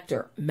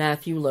director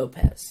Matthew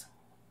Lopez.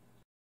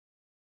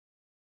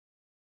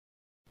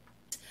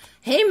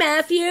 Hey,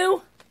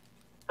 Matthew.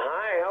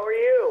 Hi, how are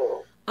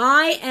you?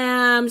 I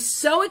am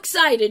so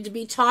excited to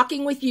be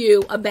talking with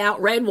you about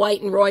Red,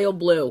 White, and Royal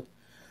Blue.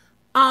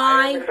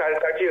 I'm excited to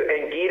talk to you.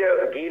 And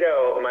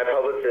Guido, my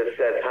publicist,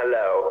 says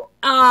hello.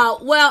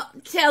 Well,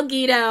 tell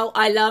Guido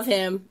I love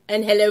him,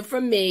 and hello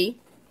from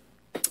me.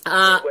 He's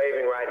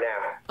waving right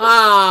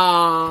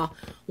now.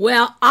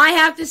 Well, I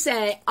have to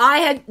say,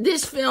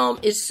 this film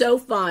is so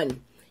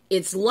fun.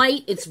 It's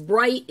light, it's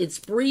bright, it's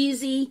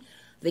breezy.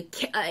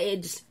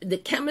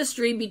 The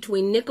chemistry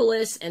between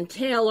Nicholas and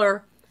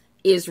Taylor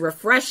is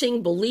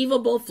refreshing,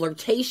 believable,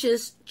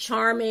 flirtatious,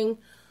 charming.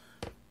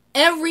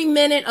 Every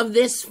minute of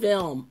this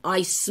film,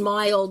 I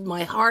smiled,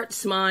 my heart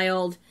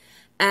smiled,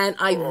 and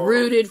I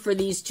rooted for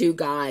these two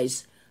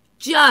guys.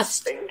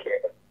 Thank you.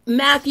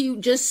 Matthew,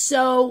 just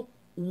so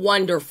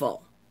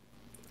wonderful.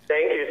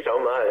 Thank you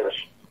so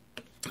much.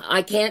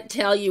 I can't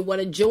tell you what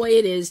a joy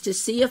it is to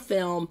see a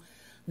film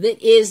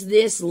that is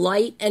this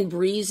light and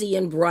breezy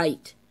and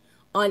bright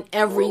on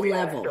every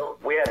level.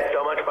 We had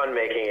so much fun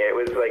making it. It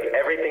was like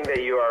everything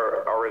that you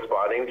are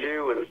responding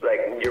to was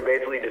like, you're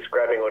basically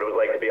describing what it was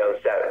like to be on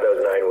set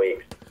those 9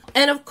 weeks.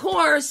 And of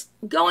course,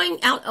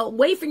 going out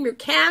away from your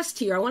cast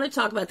here, I want to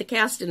talk about the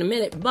cast in a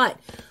minute, but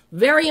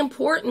very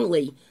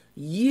importantly,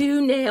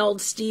 you nailed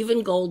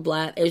Stephen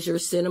Goldblatt as your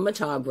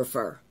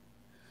cinematographer.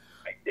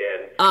 I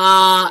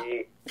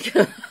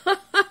did.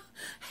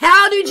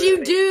 How did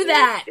you do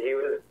that? He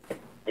was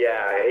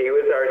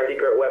our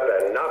secret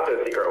weapon. Not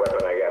the secret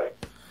weapon, I guess.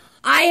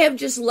 I have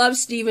just loved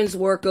Stephen's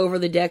work over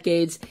the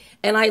decades,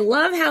 and I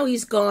love how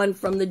he's gone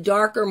from the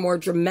darker, more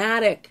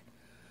dramatic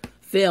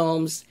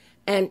films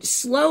and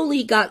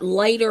slowly got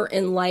lighter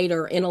and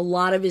lighter in a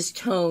lot of his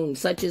tones,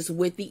 such as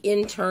with The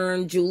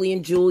Intern, Julie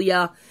and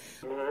Julia,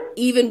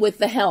 even with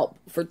The Help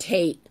for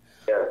Tate.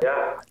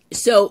 Yeah.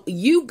 So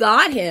you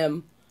got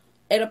him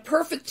at a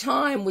perfect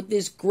time with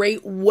this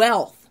great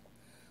wealth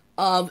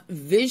of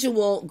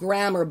visual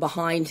grammar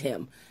behind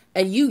him.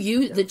 And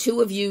the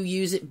two of you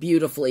use it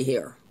beautifully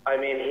here. I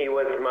mean, he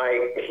was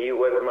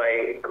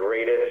my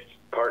greatest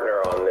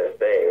partner on this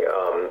thing.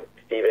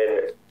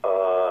 Stephen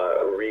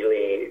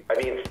really. I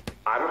mean,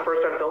 I'm a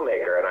first-time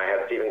filmmaker, and I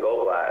have Stephen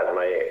Goldblatt as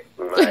my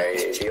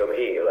DOP.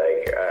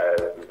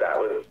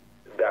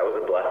 That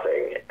was a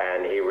blessing,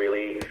 and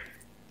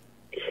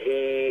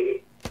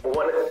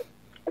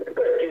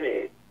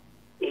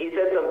he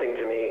said something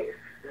to me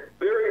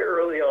very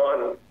early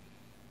on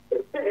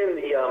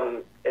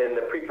in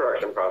the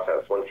pre-production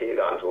process once he had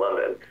gone to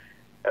London.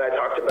 And I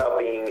talked about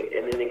being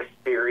an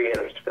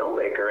inexperienced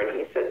filmmaker, and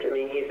he said to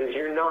me, he says,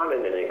 "You're not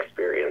an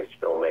inexperienced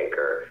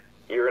filmmaker.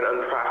 You're an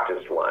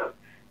unpracticed one,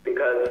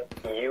 because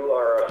you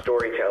are a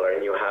storyteller,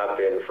 and you have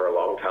been for a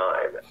long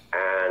time.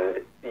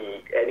 And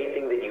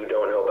anything that you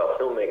don't know about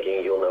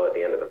filmmaking, you'll know at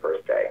the end of the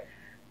first day."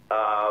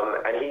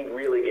 And he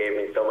really gave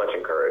me so much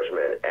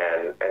encouragement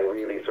and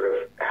really sort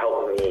of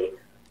helped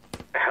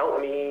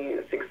me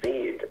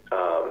succeed.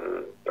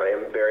 I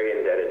am very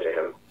indebted to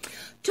him.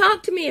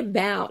 Talk to me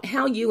about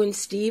how you and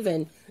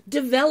Stephen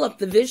developed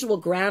the visual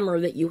grammar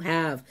that you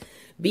have,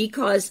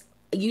 because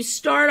you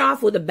start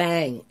off with a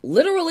bang,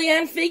 literally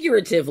and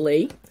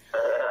figuratively.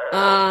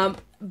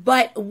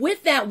 But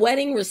with that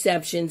wedding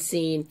reception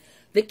scene,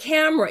 the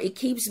camera, it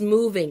keeps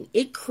moving.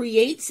 It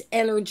creates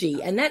energy,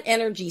 and that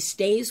energy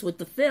stays with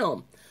the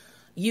film.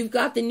 You've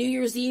got the New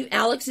Year's Eve,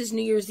 Alex's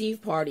New Year's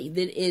Eve party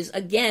that is,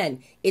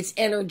 again, it's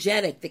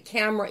energetic. The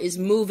camera is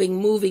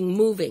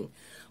moving.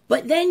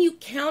 But then you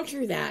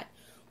counter that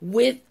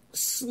with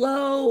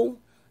slow,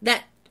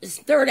 that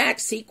third act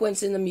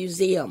sequence in the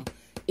museum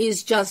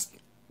is just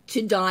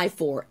to die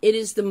for. It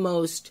is the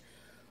most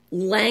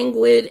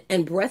languid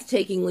and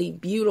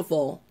breathtakingly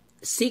beautiful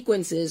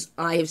sequences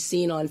I have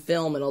seen on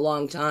film in a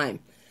long time.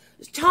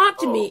 Talk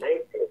to me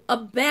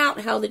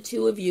about how the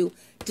two of you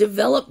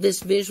developed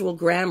this visual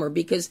grammar,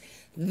 because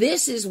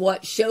this is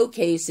what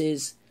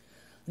showcases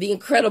the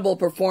incredible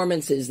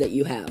performances that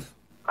you have.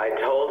 I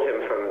told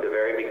him from the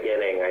very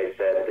beginning, I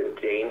said, the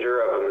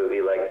danger of a movie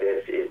like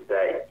this is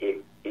that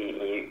in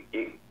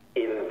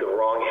the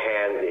wrong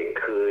hands, it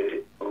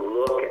could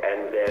look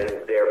and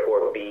then therefore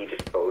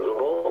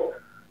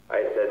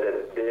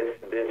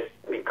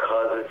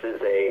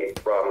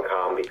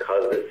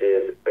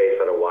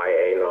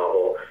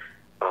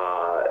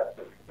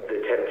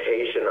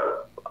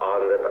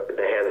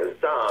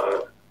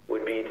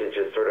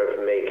just sort of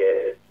make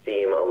it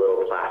seem a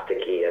little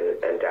plasticky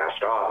and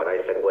dashed off. And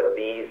I said, what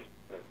these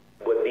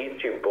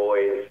two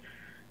boys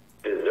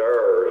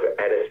deserve,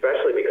 and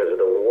especially because of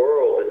the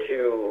world, the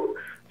two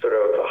sort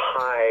of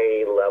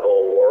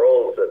high-level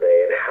worlds that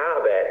they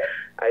inhabit,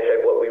 I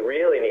said what we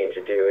really need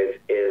to do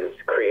is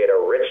create a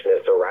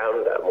richness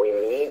around them. We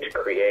need to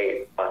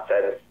create a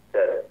sense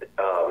that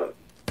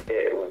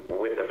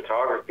with the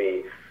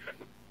photography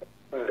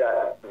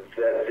that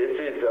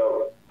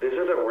this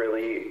is a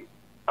really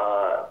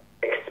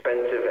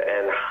expensive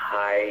and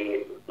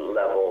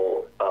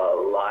high-level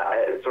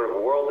sort of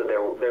world that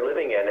they're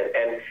living in,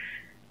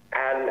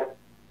 and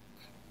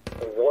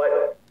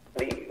what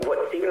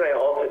Steve and I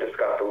also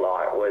discussed a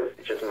lot was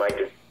just my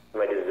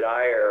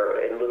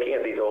desire in looking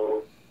at the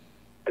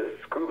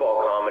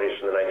screwball comedies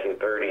from the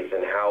 1930s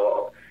and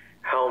how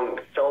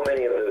so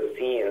many of those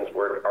scenes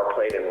are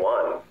played in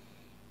one.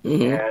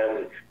 Mm-hmm.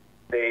 And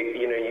they,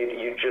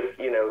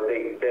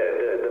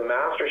 the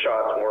master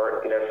shots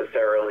weren't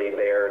necessarily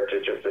there to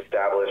just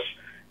establish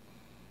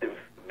the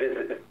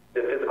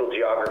physical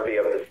geography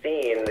of the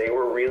scene. They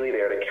were really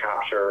there to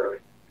capture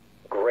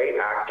great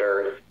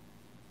actors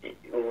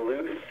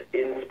loose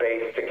in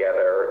space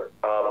together,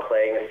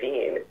 playing a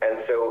scene.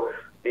 And so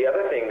the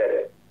other thing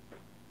that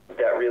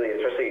really,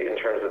 especially in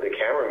terms of the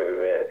camera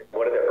movement,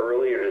 one of the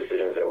earlier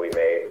decisions that we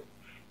made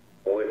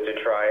was to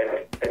try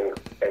and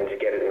to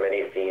get as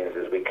many scenes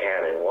as we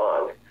can in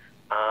one,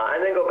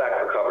 and then go back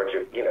for coverage,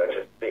 just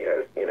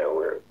because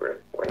we're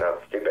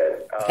not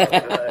stupid.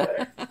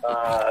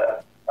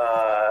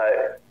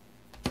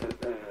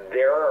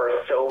 There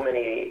are so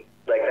many,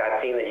 like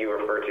that scene that you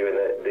referred to in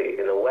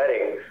the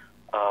wedding.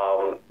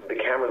 The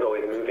camera's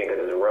always moving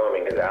because it's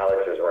roaming, because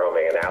Alex is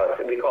roaming, and I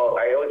always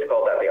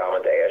call that the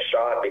Amadeus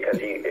shot, because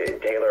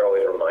Taylor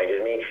always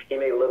reminded me, he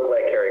may look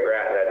like Cary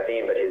Grant in that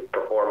scene, but his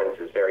performance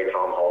is very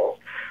Tom Hulce.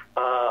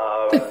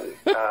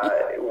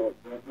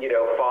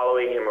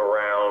 Following him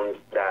around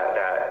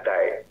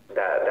that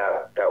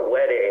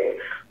wedding,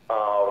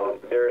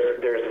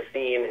 there's a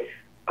scene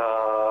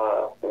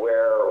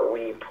where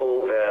we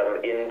pull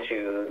them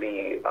into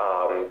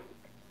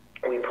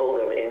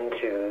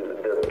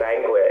the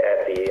banquet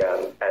at the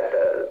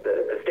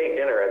state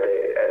dinner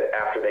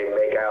after they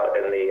make out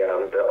in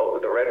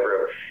the red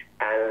room,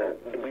 and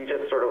we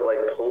just sort of like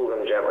pull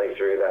them gently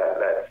through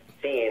that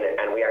scene,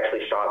 and we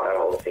actually shot that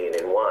whole scene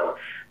in one.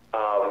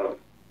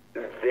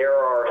 There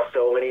are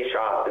so many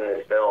shots in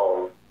this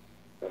film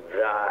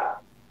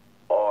that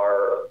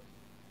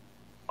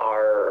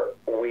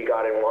we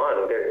got in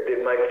one.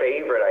 My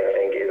favorite, I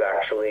think, is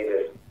actually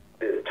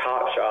this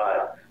top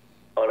shot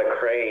on a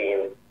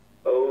crane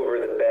over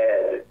the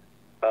bed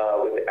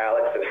with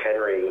Alex and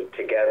Henry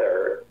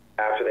together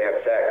after they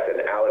have sex,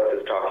 and Alex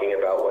is talking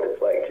about what it's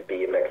like to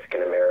be a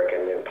Mexican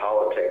American in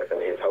politics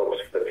and his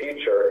hopes for the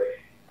future.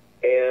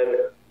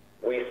 And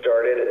we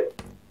started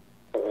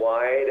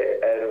wide,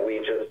 and we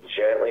just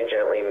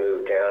gently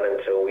moved down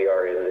until we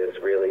are in this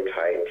really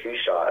tight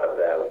two-shot of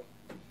them.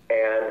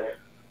 And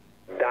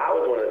that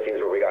was one of the scenes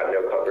where we got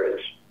no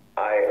coverage.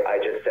 I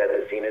just said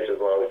the scene is as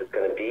long as it's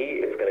going to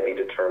be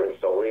determined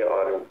solely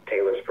on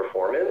Taylor's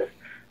performance.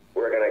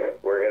 We're gonna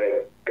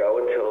go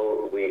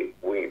until we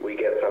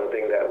get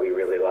something that we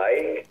really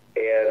like.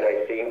 And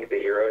I think the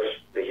hero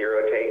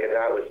take in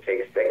that was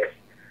take 6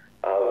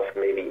 of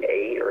maybe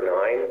 8 or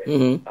 9.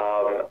 Mm-hmm.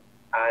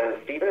 And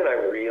Stephen and I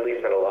really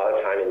spent a lot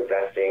of time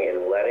investing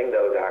in letting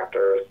those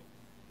actors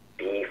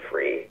be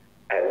free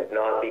and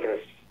not be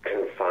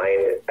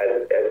confined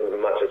as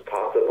much as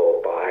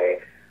possible by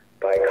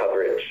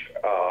coverage.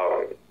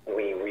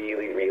 We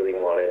really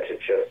wanted to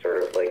just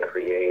sort of like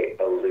create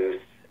a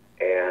loose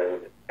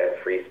and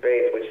free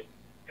space, which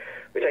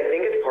I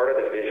think is part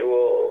of the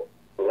visual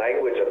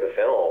language of the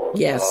film.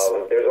 Yes.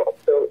 There's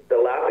also the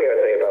last thing I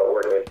would say about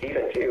working with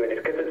Stephen too, is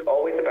because it's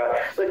always about.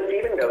 But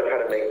Stephen knows how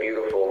to make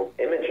beautiful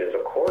images,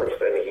 of course,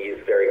 and he's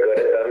very good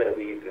at them, and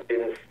we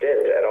didn't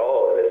stint at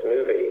all in this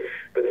movie.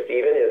 But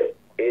Stephen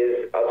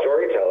is a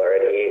storyteller,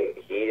 and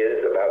he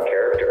is about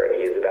character, and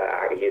he is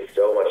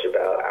so much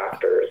about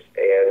actors.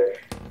 And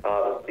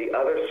the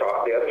other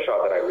shot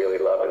that I really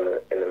love in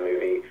the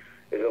movie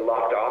is a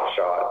locked off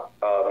shot.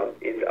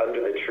 It's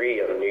under the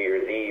tree on New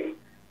Year's Eve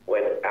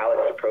when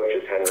Alex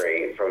approaches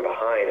Henry from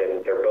behind,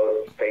 and they're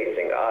both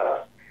facing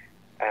us.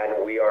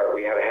 And we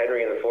have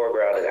Henry in the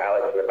foreground and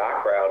Alex in the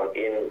background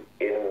in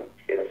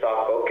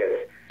soft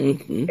focus.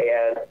 Mm-hmm.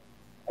 And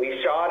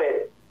we shot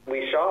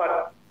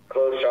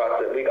close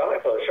shots. We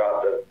got close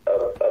shots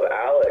of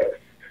Alex,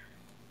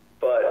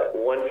 but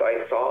once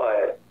I saw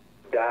it,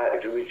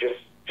 that it was just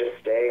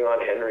staying on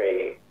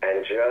Henry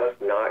and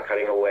just not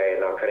cutting away.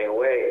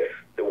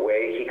 The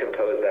way he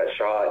composed that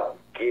shot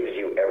gives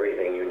you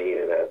everything you need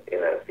in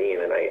that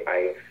scene. And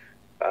I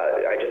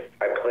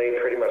played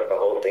pretty much the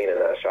whole scene in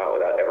that shot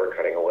without ever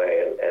cutting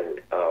away. And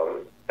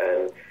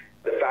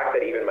the fact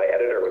that even my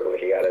editor was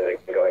looking at it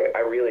and going, I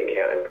really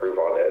can't improve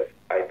on this.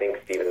 I think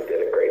Stephen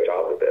did a great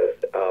job with this.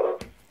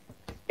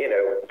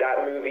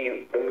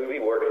 The movie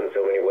works in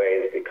so many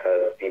ways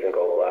because Stephen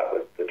Goldblatt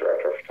was the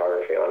director of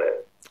photography on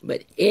it.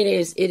 But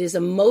It is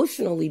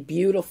emotionally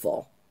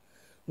beautiful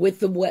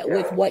with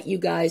what you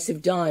guys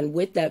have done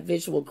with that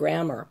visual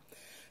grammar.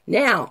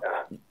 Now,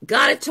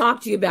 got to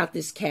talk to you about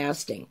this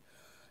casting.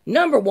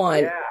 Number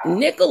one,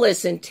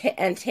 Nicholas and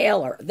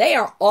Taylor, they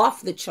are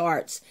off the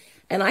charts.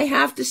 And I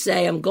have to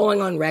say, I'm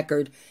going on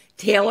record,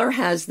 Taylor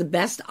has the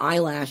best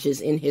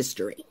eyelashes in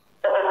history.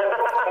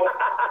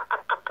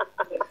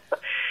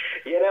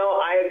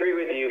 I agree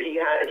with you. He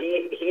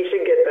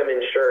should get them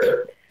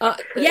insured.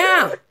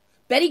 Yeah.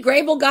 Betty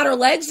Grable got her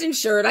legs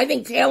insured. I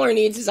think Taylor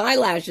needs his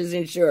eyelashes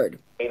insured.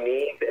 He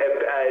needs, and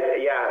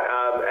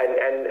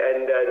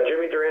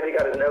Jimmy Durante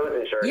got his nose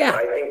insured. Yeah. So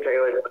I think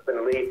Taylor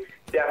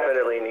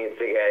definitely needs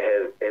to get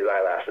his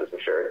eyelashes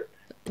insured.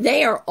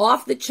 They are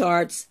off the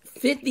charts,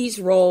 fit these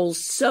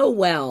roles so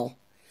well.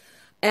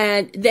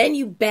 And then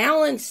you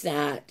balance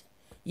that.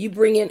 You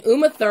bring in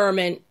Uma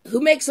Thurman,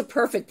 who makes a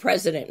perfect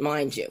president,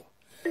 mind you.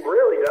 She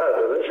really does,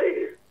 doesn't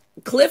she?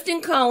 Clifton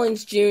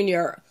Collins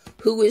Jr.,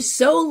 who is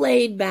so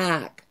laid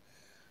back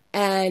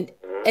and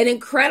an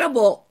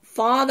incredible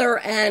father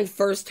and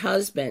first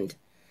husband.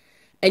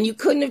 And you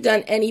couldn't have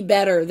done any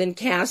better than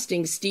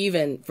casting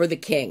Stephen for the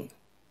king.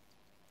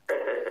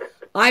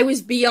 I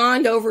was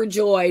beyond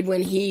overjoyed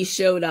when he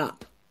showed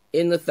up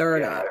in the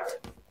third act.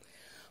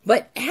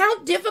 But how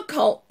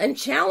difficult and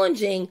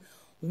challenging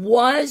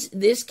was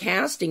this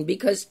casting?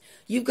 Because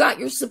you've got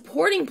your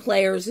supporting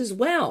players as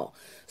well,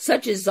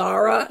 such as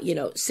Zara.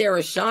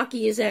 Sarah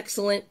Shockey is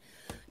excellent.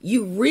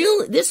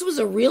 This was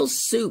a real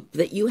soup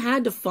that you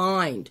had to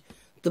find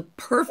the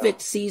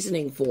perfect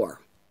seasoning for.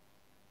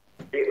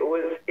 We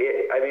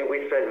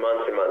spent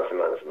months and months and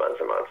months and months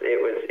and months. And in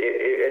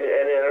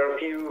a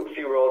few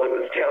roles, it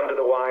was down to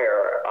the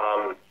wire.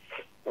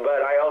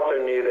 But I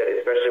also knew that,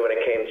 especially when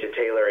it came to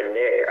Taylor and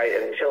Nick,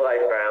 until I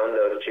found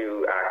those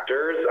two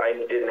actors, I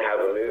didn't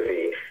have a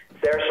movie.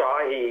 Sarah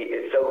Shahi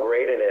is so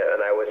great in it, and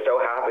I was so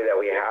happy that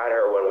we had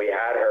her when we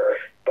had her.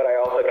 But I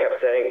also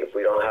kept saying, if we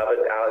don't have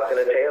an Alex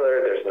and a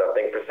Taylor, there's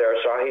nothing for Sarah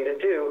Shahi to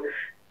do.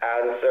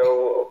 And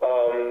so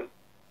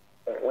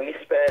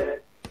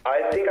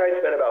I think I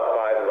spent about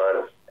 5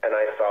 months, and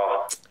I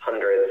saw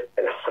hundreds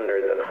and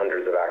hundreds and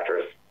hundreds of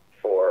actors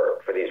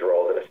for these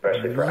roles, and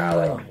especially for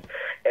Alex.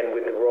 And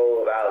with the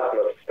role of Alex,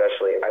 most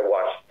especially, I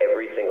watched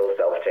every single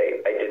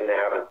self-tape. I didn't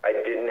have my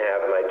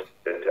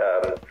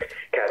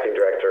casting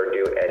director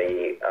do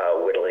any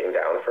whittling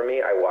down for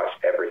me. I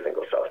watched every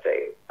single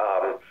self-tape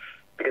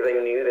because I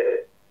knew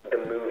that the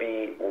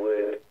movie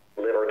would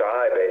live or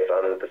die based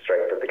on the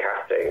strength of the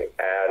casting.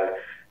 And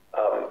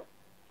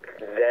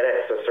then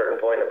at a certain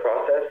point in the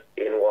process,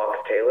 in walks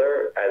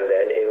Taylor, and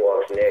then in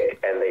walks Nick,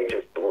 and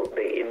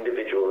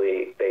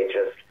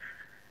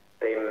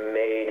they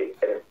made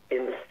an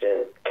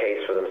instant case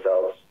for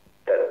themselves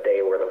that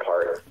they were the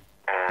part.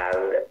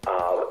 And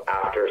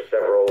after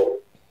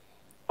several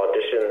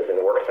auditions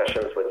and work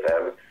sessions with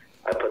them,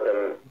 I put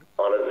them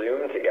on a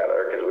Zoom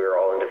together because we were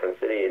all in different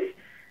cities,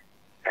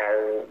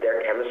 and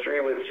their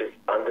chemistry was just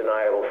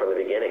undeniable from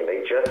the beginning.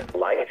 They just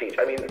liked each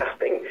other.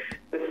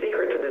 The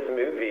secret to this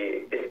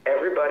movie is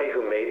everybody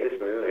who made this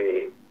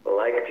movie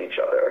liked each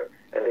other,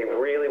 and they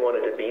really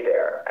wanted to be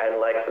there. And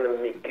from the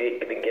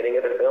beginning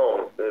of the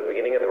film, the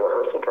beginning of the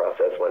rehearsal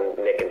process, when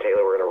Nick and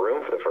Taylor were in a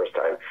room for the first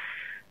time,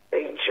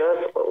 they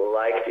just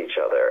liked each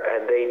other,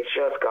 and they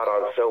just got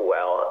on so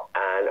well.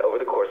 And over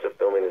the course of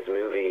filming this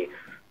movie,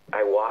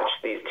 I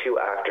watched these two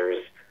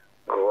actors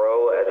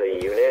grow as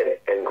a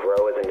unit and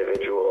grow as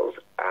individuals.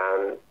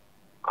 And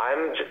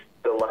I'm just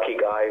the lucky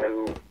guy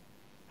who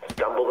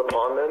stumbled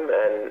upon them,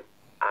 and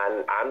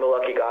I'm the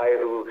lucky guy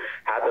who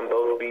had them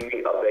both be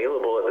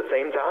available at the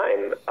same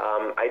time.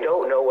 I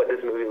don't know what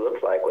this movie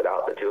looks like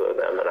without the two of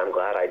them, and I'm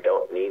glad I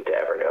don't need to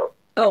ever know.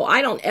 Oh,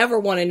 I don't ever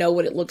want to know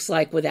what it looks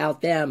like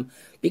without them,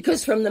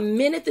 because from the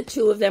minute the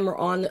two of them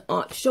are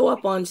show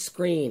up on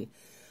screen,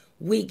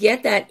 we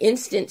get that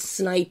instant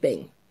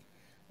sniping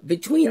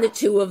between the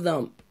two of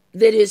them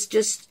that is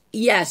just,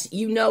 yes,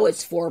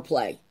 it's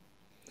foreplay.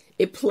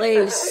 It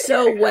plays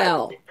so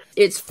well.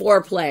 It's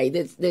foreplay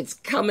that's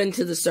coming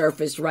to the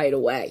surface right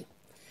away.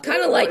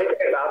 Kind of like... The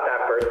thing about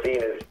that first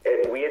scene is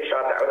we had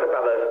shot, that was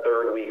about the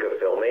third week of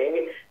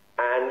filming,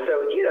 and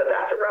so,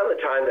 that's around the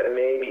time that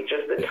maybe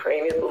just the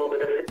training, a little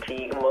bit of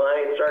fatigue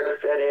might start to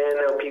set in,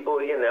 people,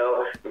 maybe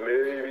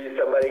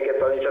somebody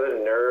gets on each other's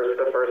nerves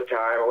the first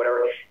time or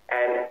whatever,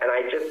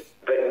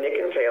 but Nick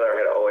and Taylor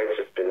had always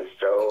just been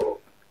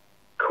so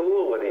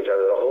cool with each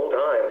other the whole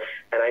time,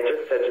 and I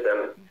just said to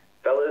them,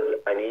 fellas,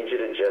 I need you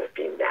to just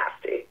be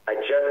nasty.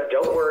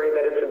 Don't worry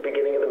that it's the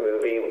beginning of the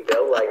movie.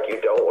 They'll like you.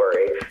 Don't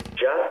worry.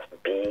 Just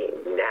be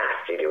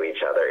nasty to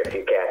each other if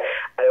you can.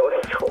 And it was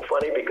so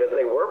funny because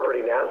they were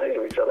pretty nasty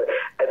to each other.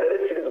 And then as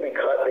soon as we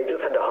cut, they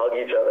just had to hug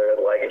each other and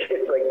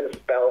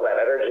dispel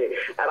that energy.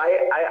 And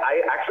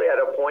I actually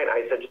at a point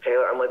I said to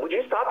Taylor, I'm like, would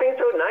you stop being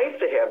so nice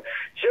to him?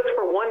 Just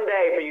for one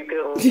day, for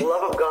the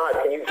love of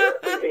God, can you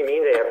just be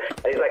mean to him?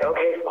 And he's like,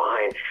 okay,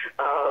 fine.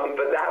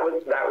 But that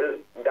was the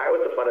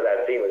fun of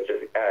that scene, was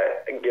just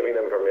giving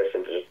them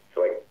permission to just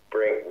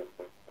bring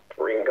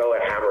go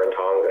at hammer and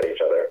tongs at each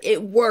other.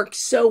 It worked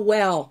so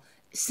well.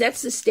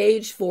 sets the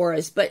stage for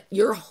us, but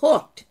you're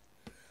hooked.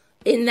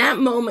 In that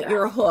moment,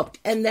 you're hooked.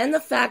 And then the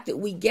fact that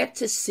we get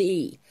to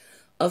see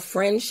a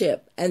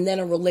friendship and then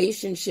a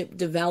relationship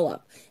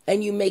develop,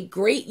 and you make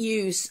great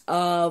use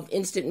of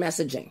instant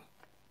messaging,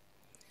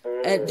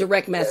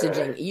 direct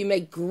messaging. You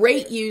make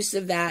great use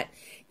of that.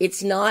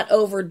 It's not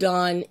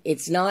overdone.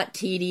 It's not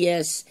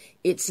tedious.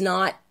 It's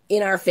not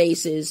in our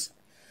faces.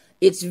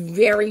 It's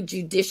very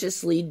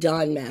judiciously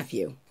done,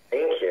 Matthew.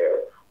 Thank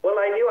you. Well,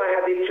 I knew I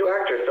had these two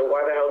actors, so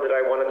why the hell did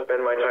I want to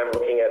spend my time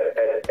looking at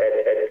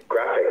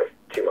graphics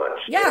too much?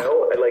 Yeah. You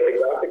know? Like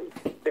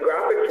the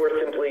graphics were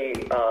simply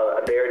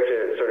there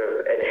to sort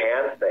of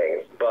enhance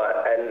things,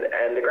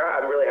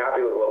 I'm really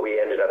happy with what we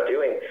ended up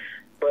doing.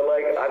 But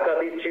like, I've got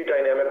these two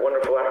dynamic,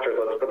 wonderful actors.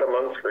 Let's put them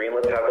on screen.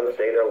 Let's have them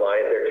say their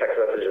lines, their text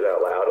messages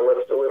out loud, and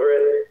let's deliver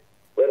it.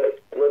 Let's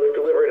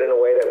deliver it in a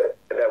way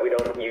that we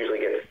don't usually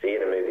get to see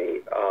in a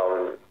movie.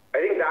 I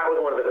think that was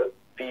one of the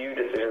few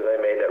decisions I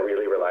made that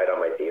really relied on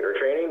my theater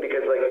training,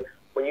 because like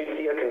when you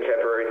see a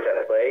contemporary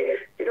set play,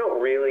 you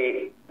don't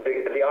really,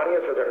 the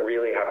audience doesn't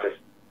really have to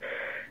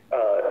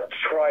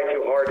try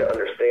too hard to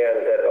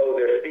understand that, oh,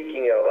 they're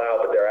speaking out loud,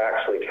 but they're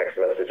actually text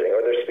messaging,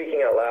 or they're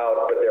speaking out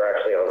loud, but they're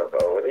actually on the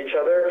phone with each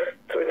other.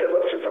 So I said,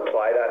 let's just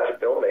apply that to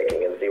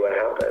filmmaking and see what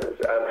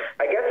happens.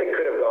 I guess it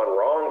could have gone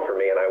wrong for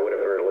me, and I would have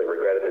really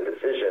regretted the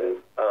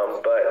decision,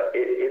 but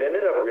it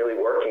ended up really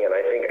working, and I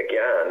think,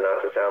 again,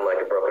 not to sound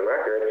like a broken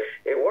record,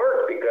 it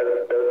worked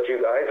because those two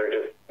guys are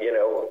just, you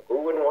know,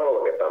 who wouldn't want to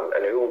look at them,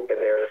 and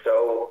they're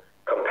so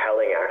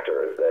compelling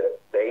actors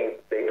that they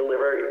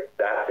deliver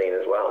that scene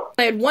as well.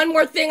 I had one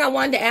more thing I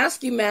wanted to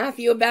ask you,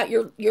 Matthew, about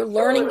your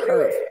learning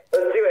curve.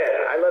 Let's do it.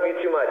 I love you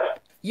too much.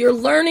 Your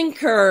learning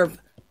curve.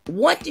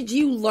 What did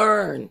you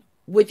learn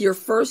with your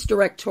first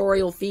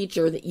directorial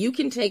feature that you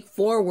can take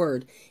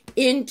forward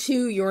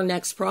into your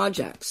next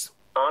projects?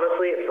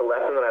 Honestly, it's the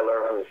lesson that I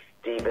learned from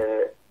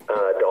Stephen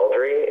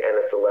Daldry, and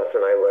it's the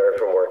lesson I learned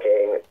from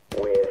working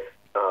with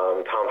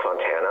Tom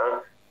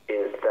Fontana,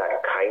 is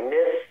that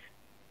kindness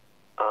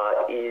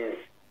is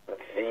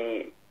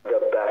the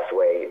best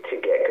way to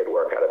get good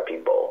work out of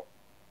people.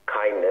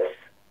 Kindness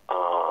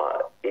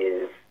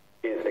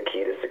is the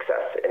key to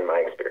success in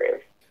my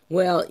experience.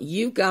 Well,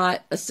 you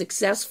got a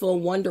successful,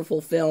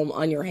 wonderful film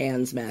on your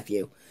hands,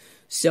 Matthew.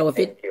 So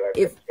if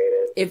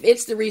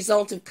it's the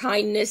result of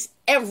kindness,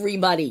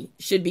 everybody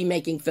should be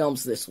making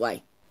films this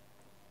way.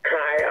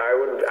 I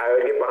would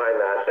get behind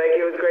that. Thank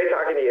you. It was great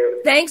talking to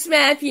you. Thanks,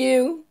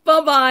 Matthew.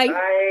 Bye-bye.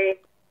 Bye.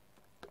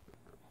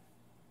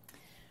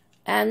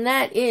 And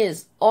that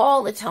is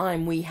all the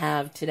time we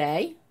have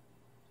today.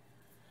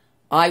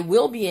 I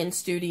will be in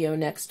studio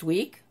next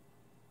week.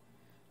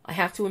 I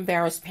have to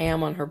embarrass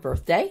Pam on her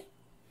birthday,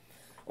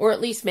 or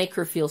at least make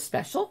her feel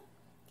special.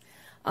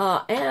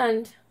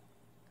 And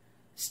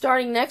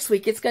starting next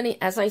week, it's going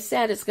to, as I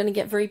said, it's going to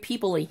get very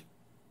people-y.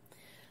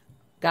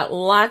 Got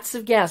lots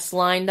of guests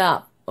lined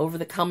up over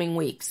the coming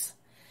weeks.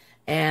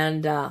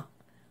 And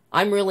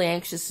I'm really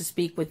anxious to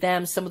speak with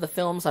them. Some of the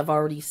films I've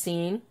already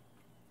seen.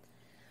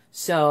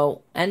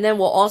 So, and then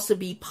we'll also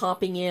be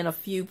popping in a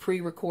few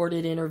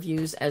pre-recorded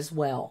interviews as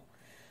well,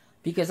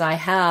 because I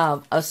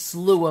have a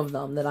slew of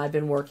them that I've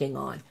been working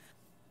on,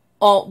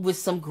 all with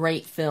some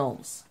great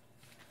films.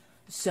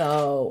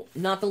 So,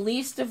 not the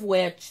least of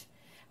which,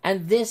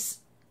 and this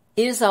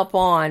is up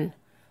on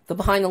the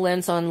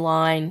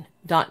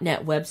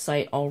BehindTheLensOnline.net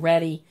website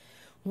already,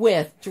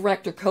 with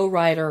director,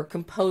 co-writer,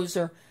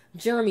 composer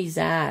Jeremy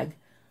Zag,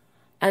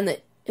 and the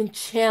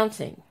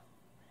enchanting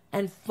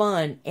and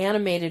fun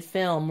animated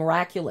film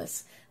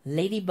Miraculous,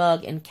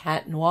 Ladybug and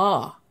Cat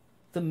Noir,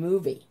 the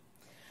movie.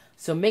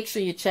 So make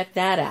sure you check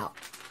that out.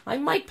 I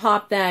might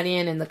pop that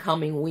in the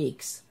coming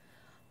weeks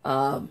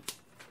as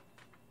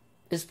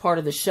part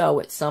of the show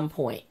at some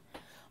point.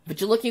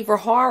 But you're looking for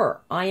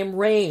horror, I Am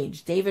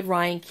Rage, David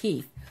Ryan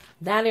Keith.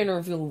 That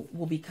interview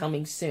will be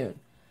coming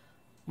soon.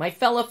 My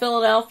fellow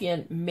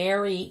Philadelphian,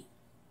 Mary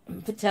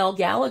Patel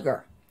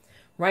Gallagher,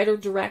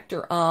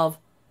 writer-director of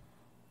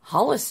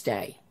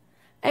Holiday.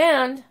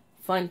 And,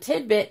 fun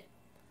tidbit,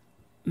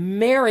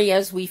 Mary,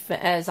 as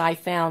I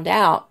found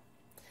out,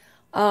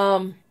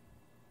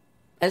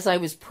 as I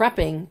was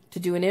prepping to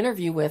do an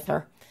interview with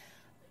her,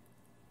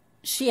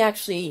 she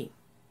actually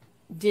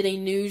did a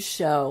news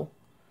show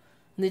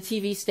on the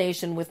TV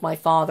station with my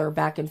father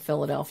back in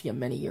Philadelphia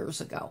many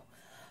years ago.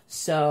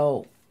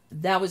 So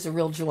that was a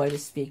real joy to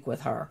speak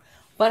with her.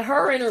 But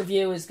her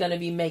interview is going to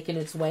be making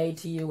its way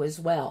to you as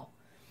well.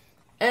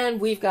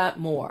 And we've got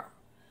more.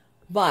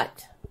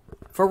 But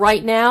for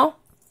right now,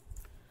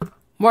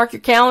 mark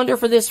your calendar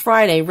for this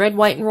Friday. Red,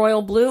 White, and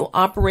Royal Blue,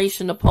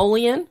 Operation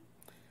Napoleon.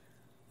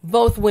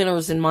 Both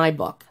winners in my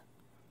book.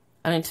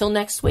 And until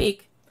next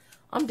week,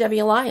 I'm Debbie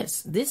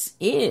Elias. This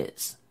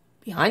is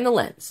Behind the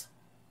Lens.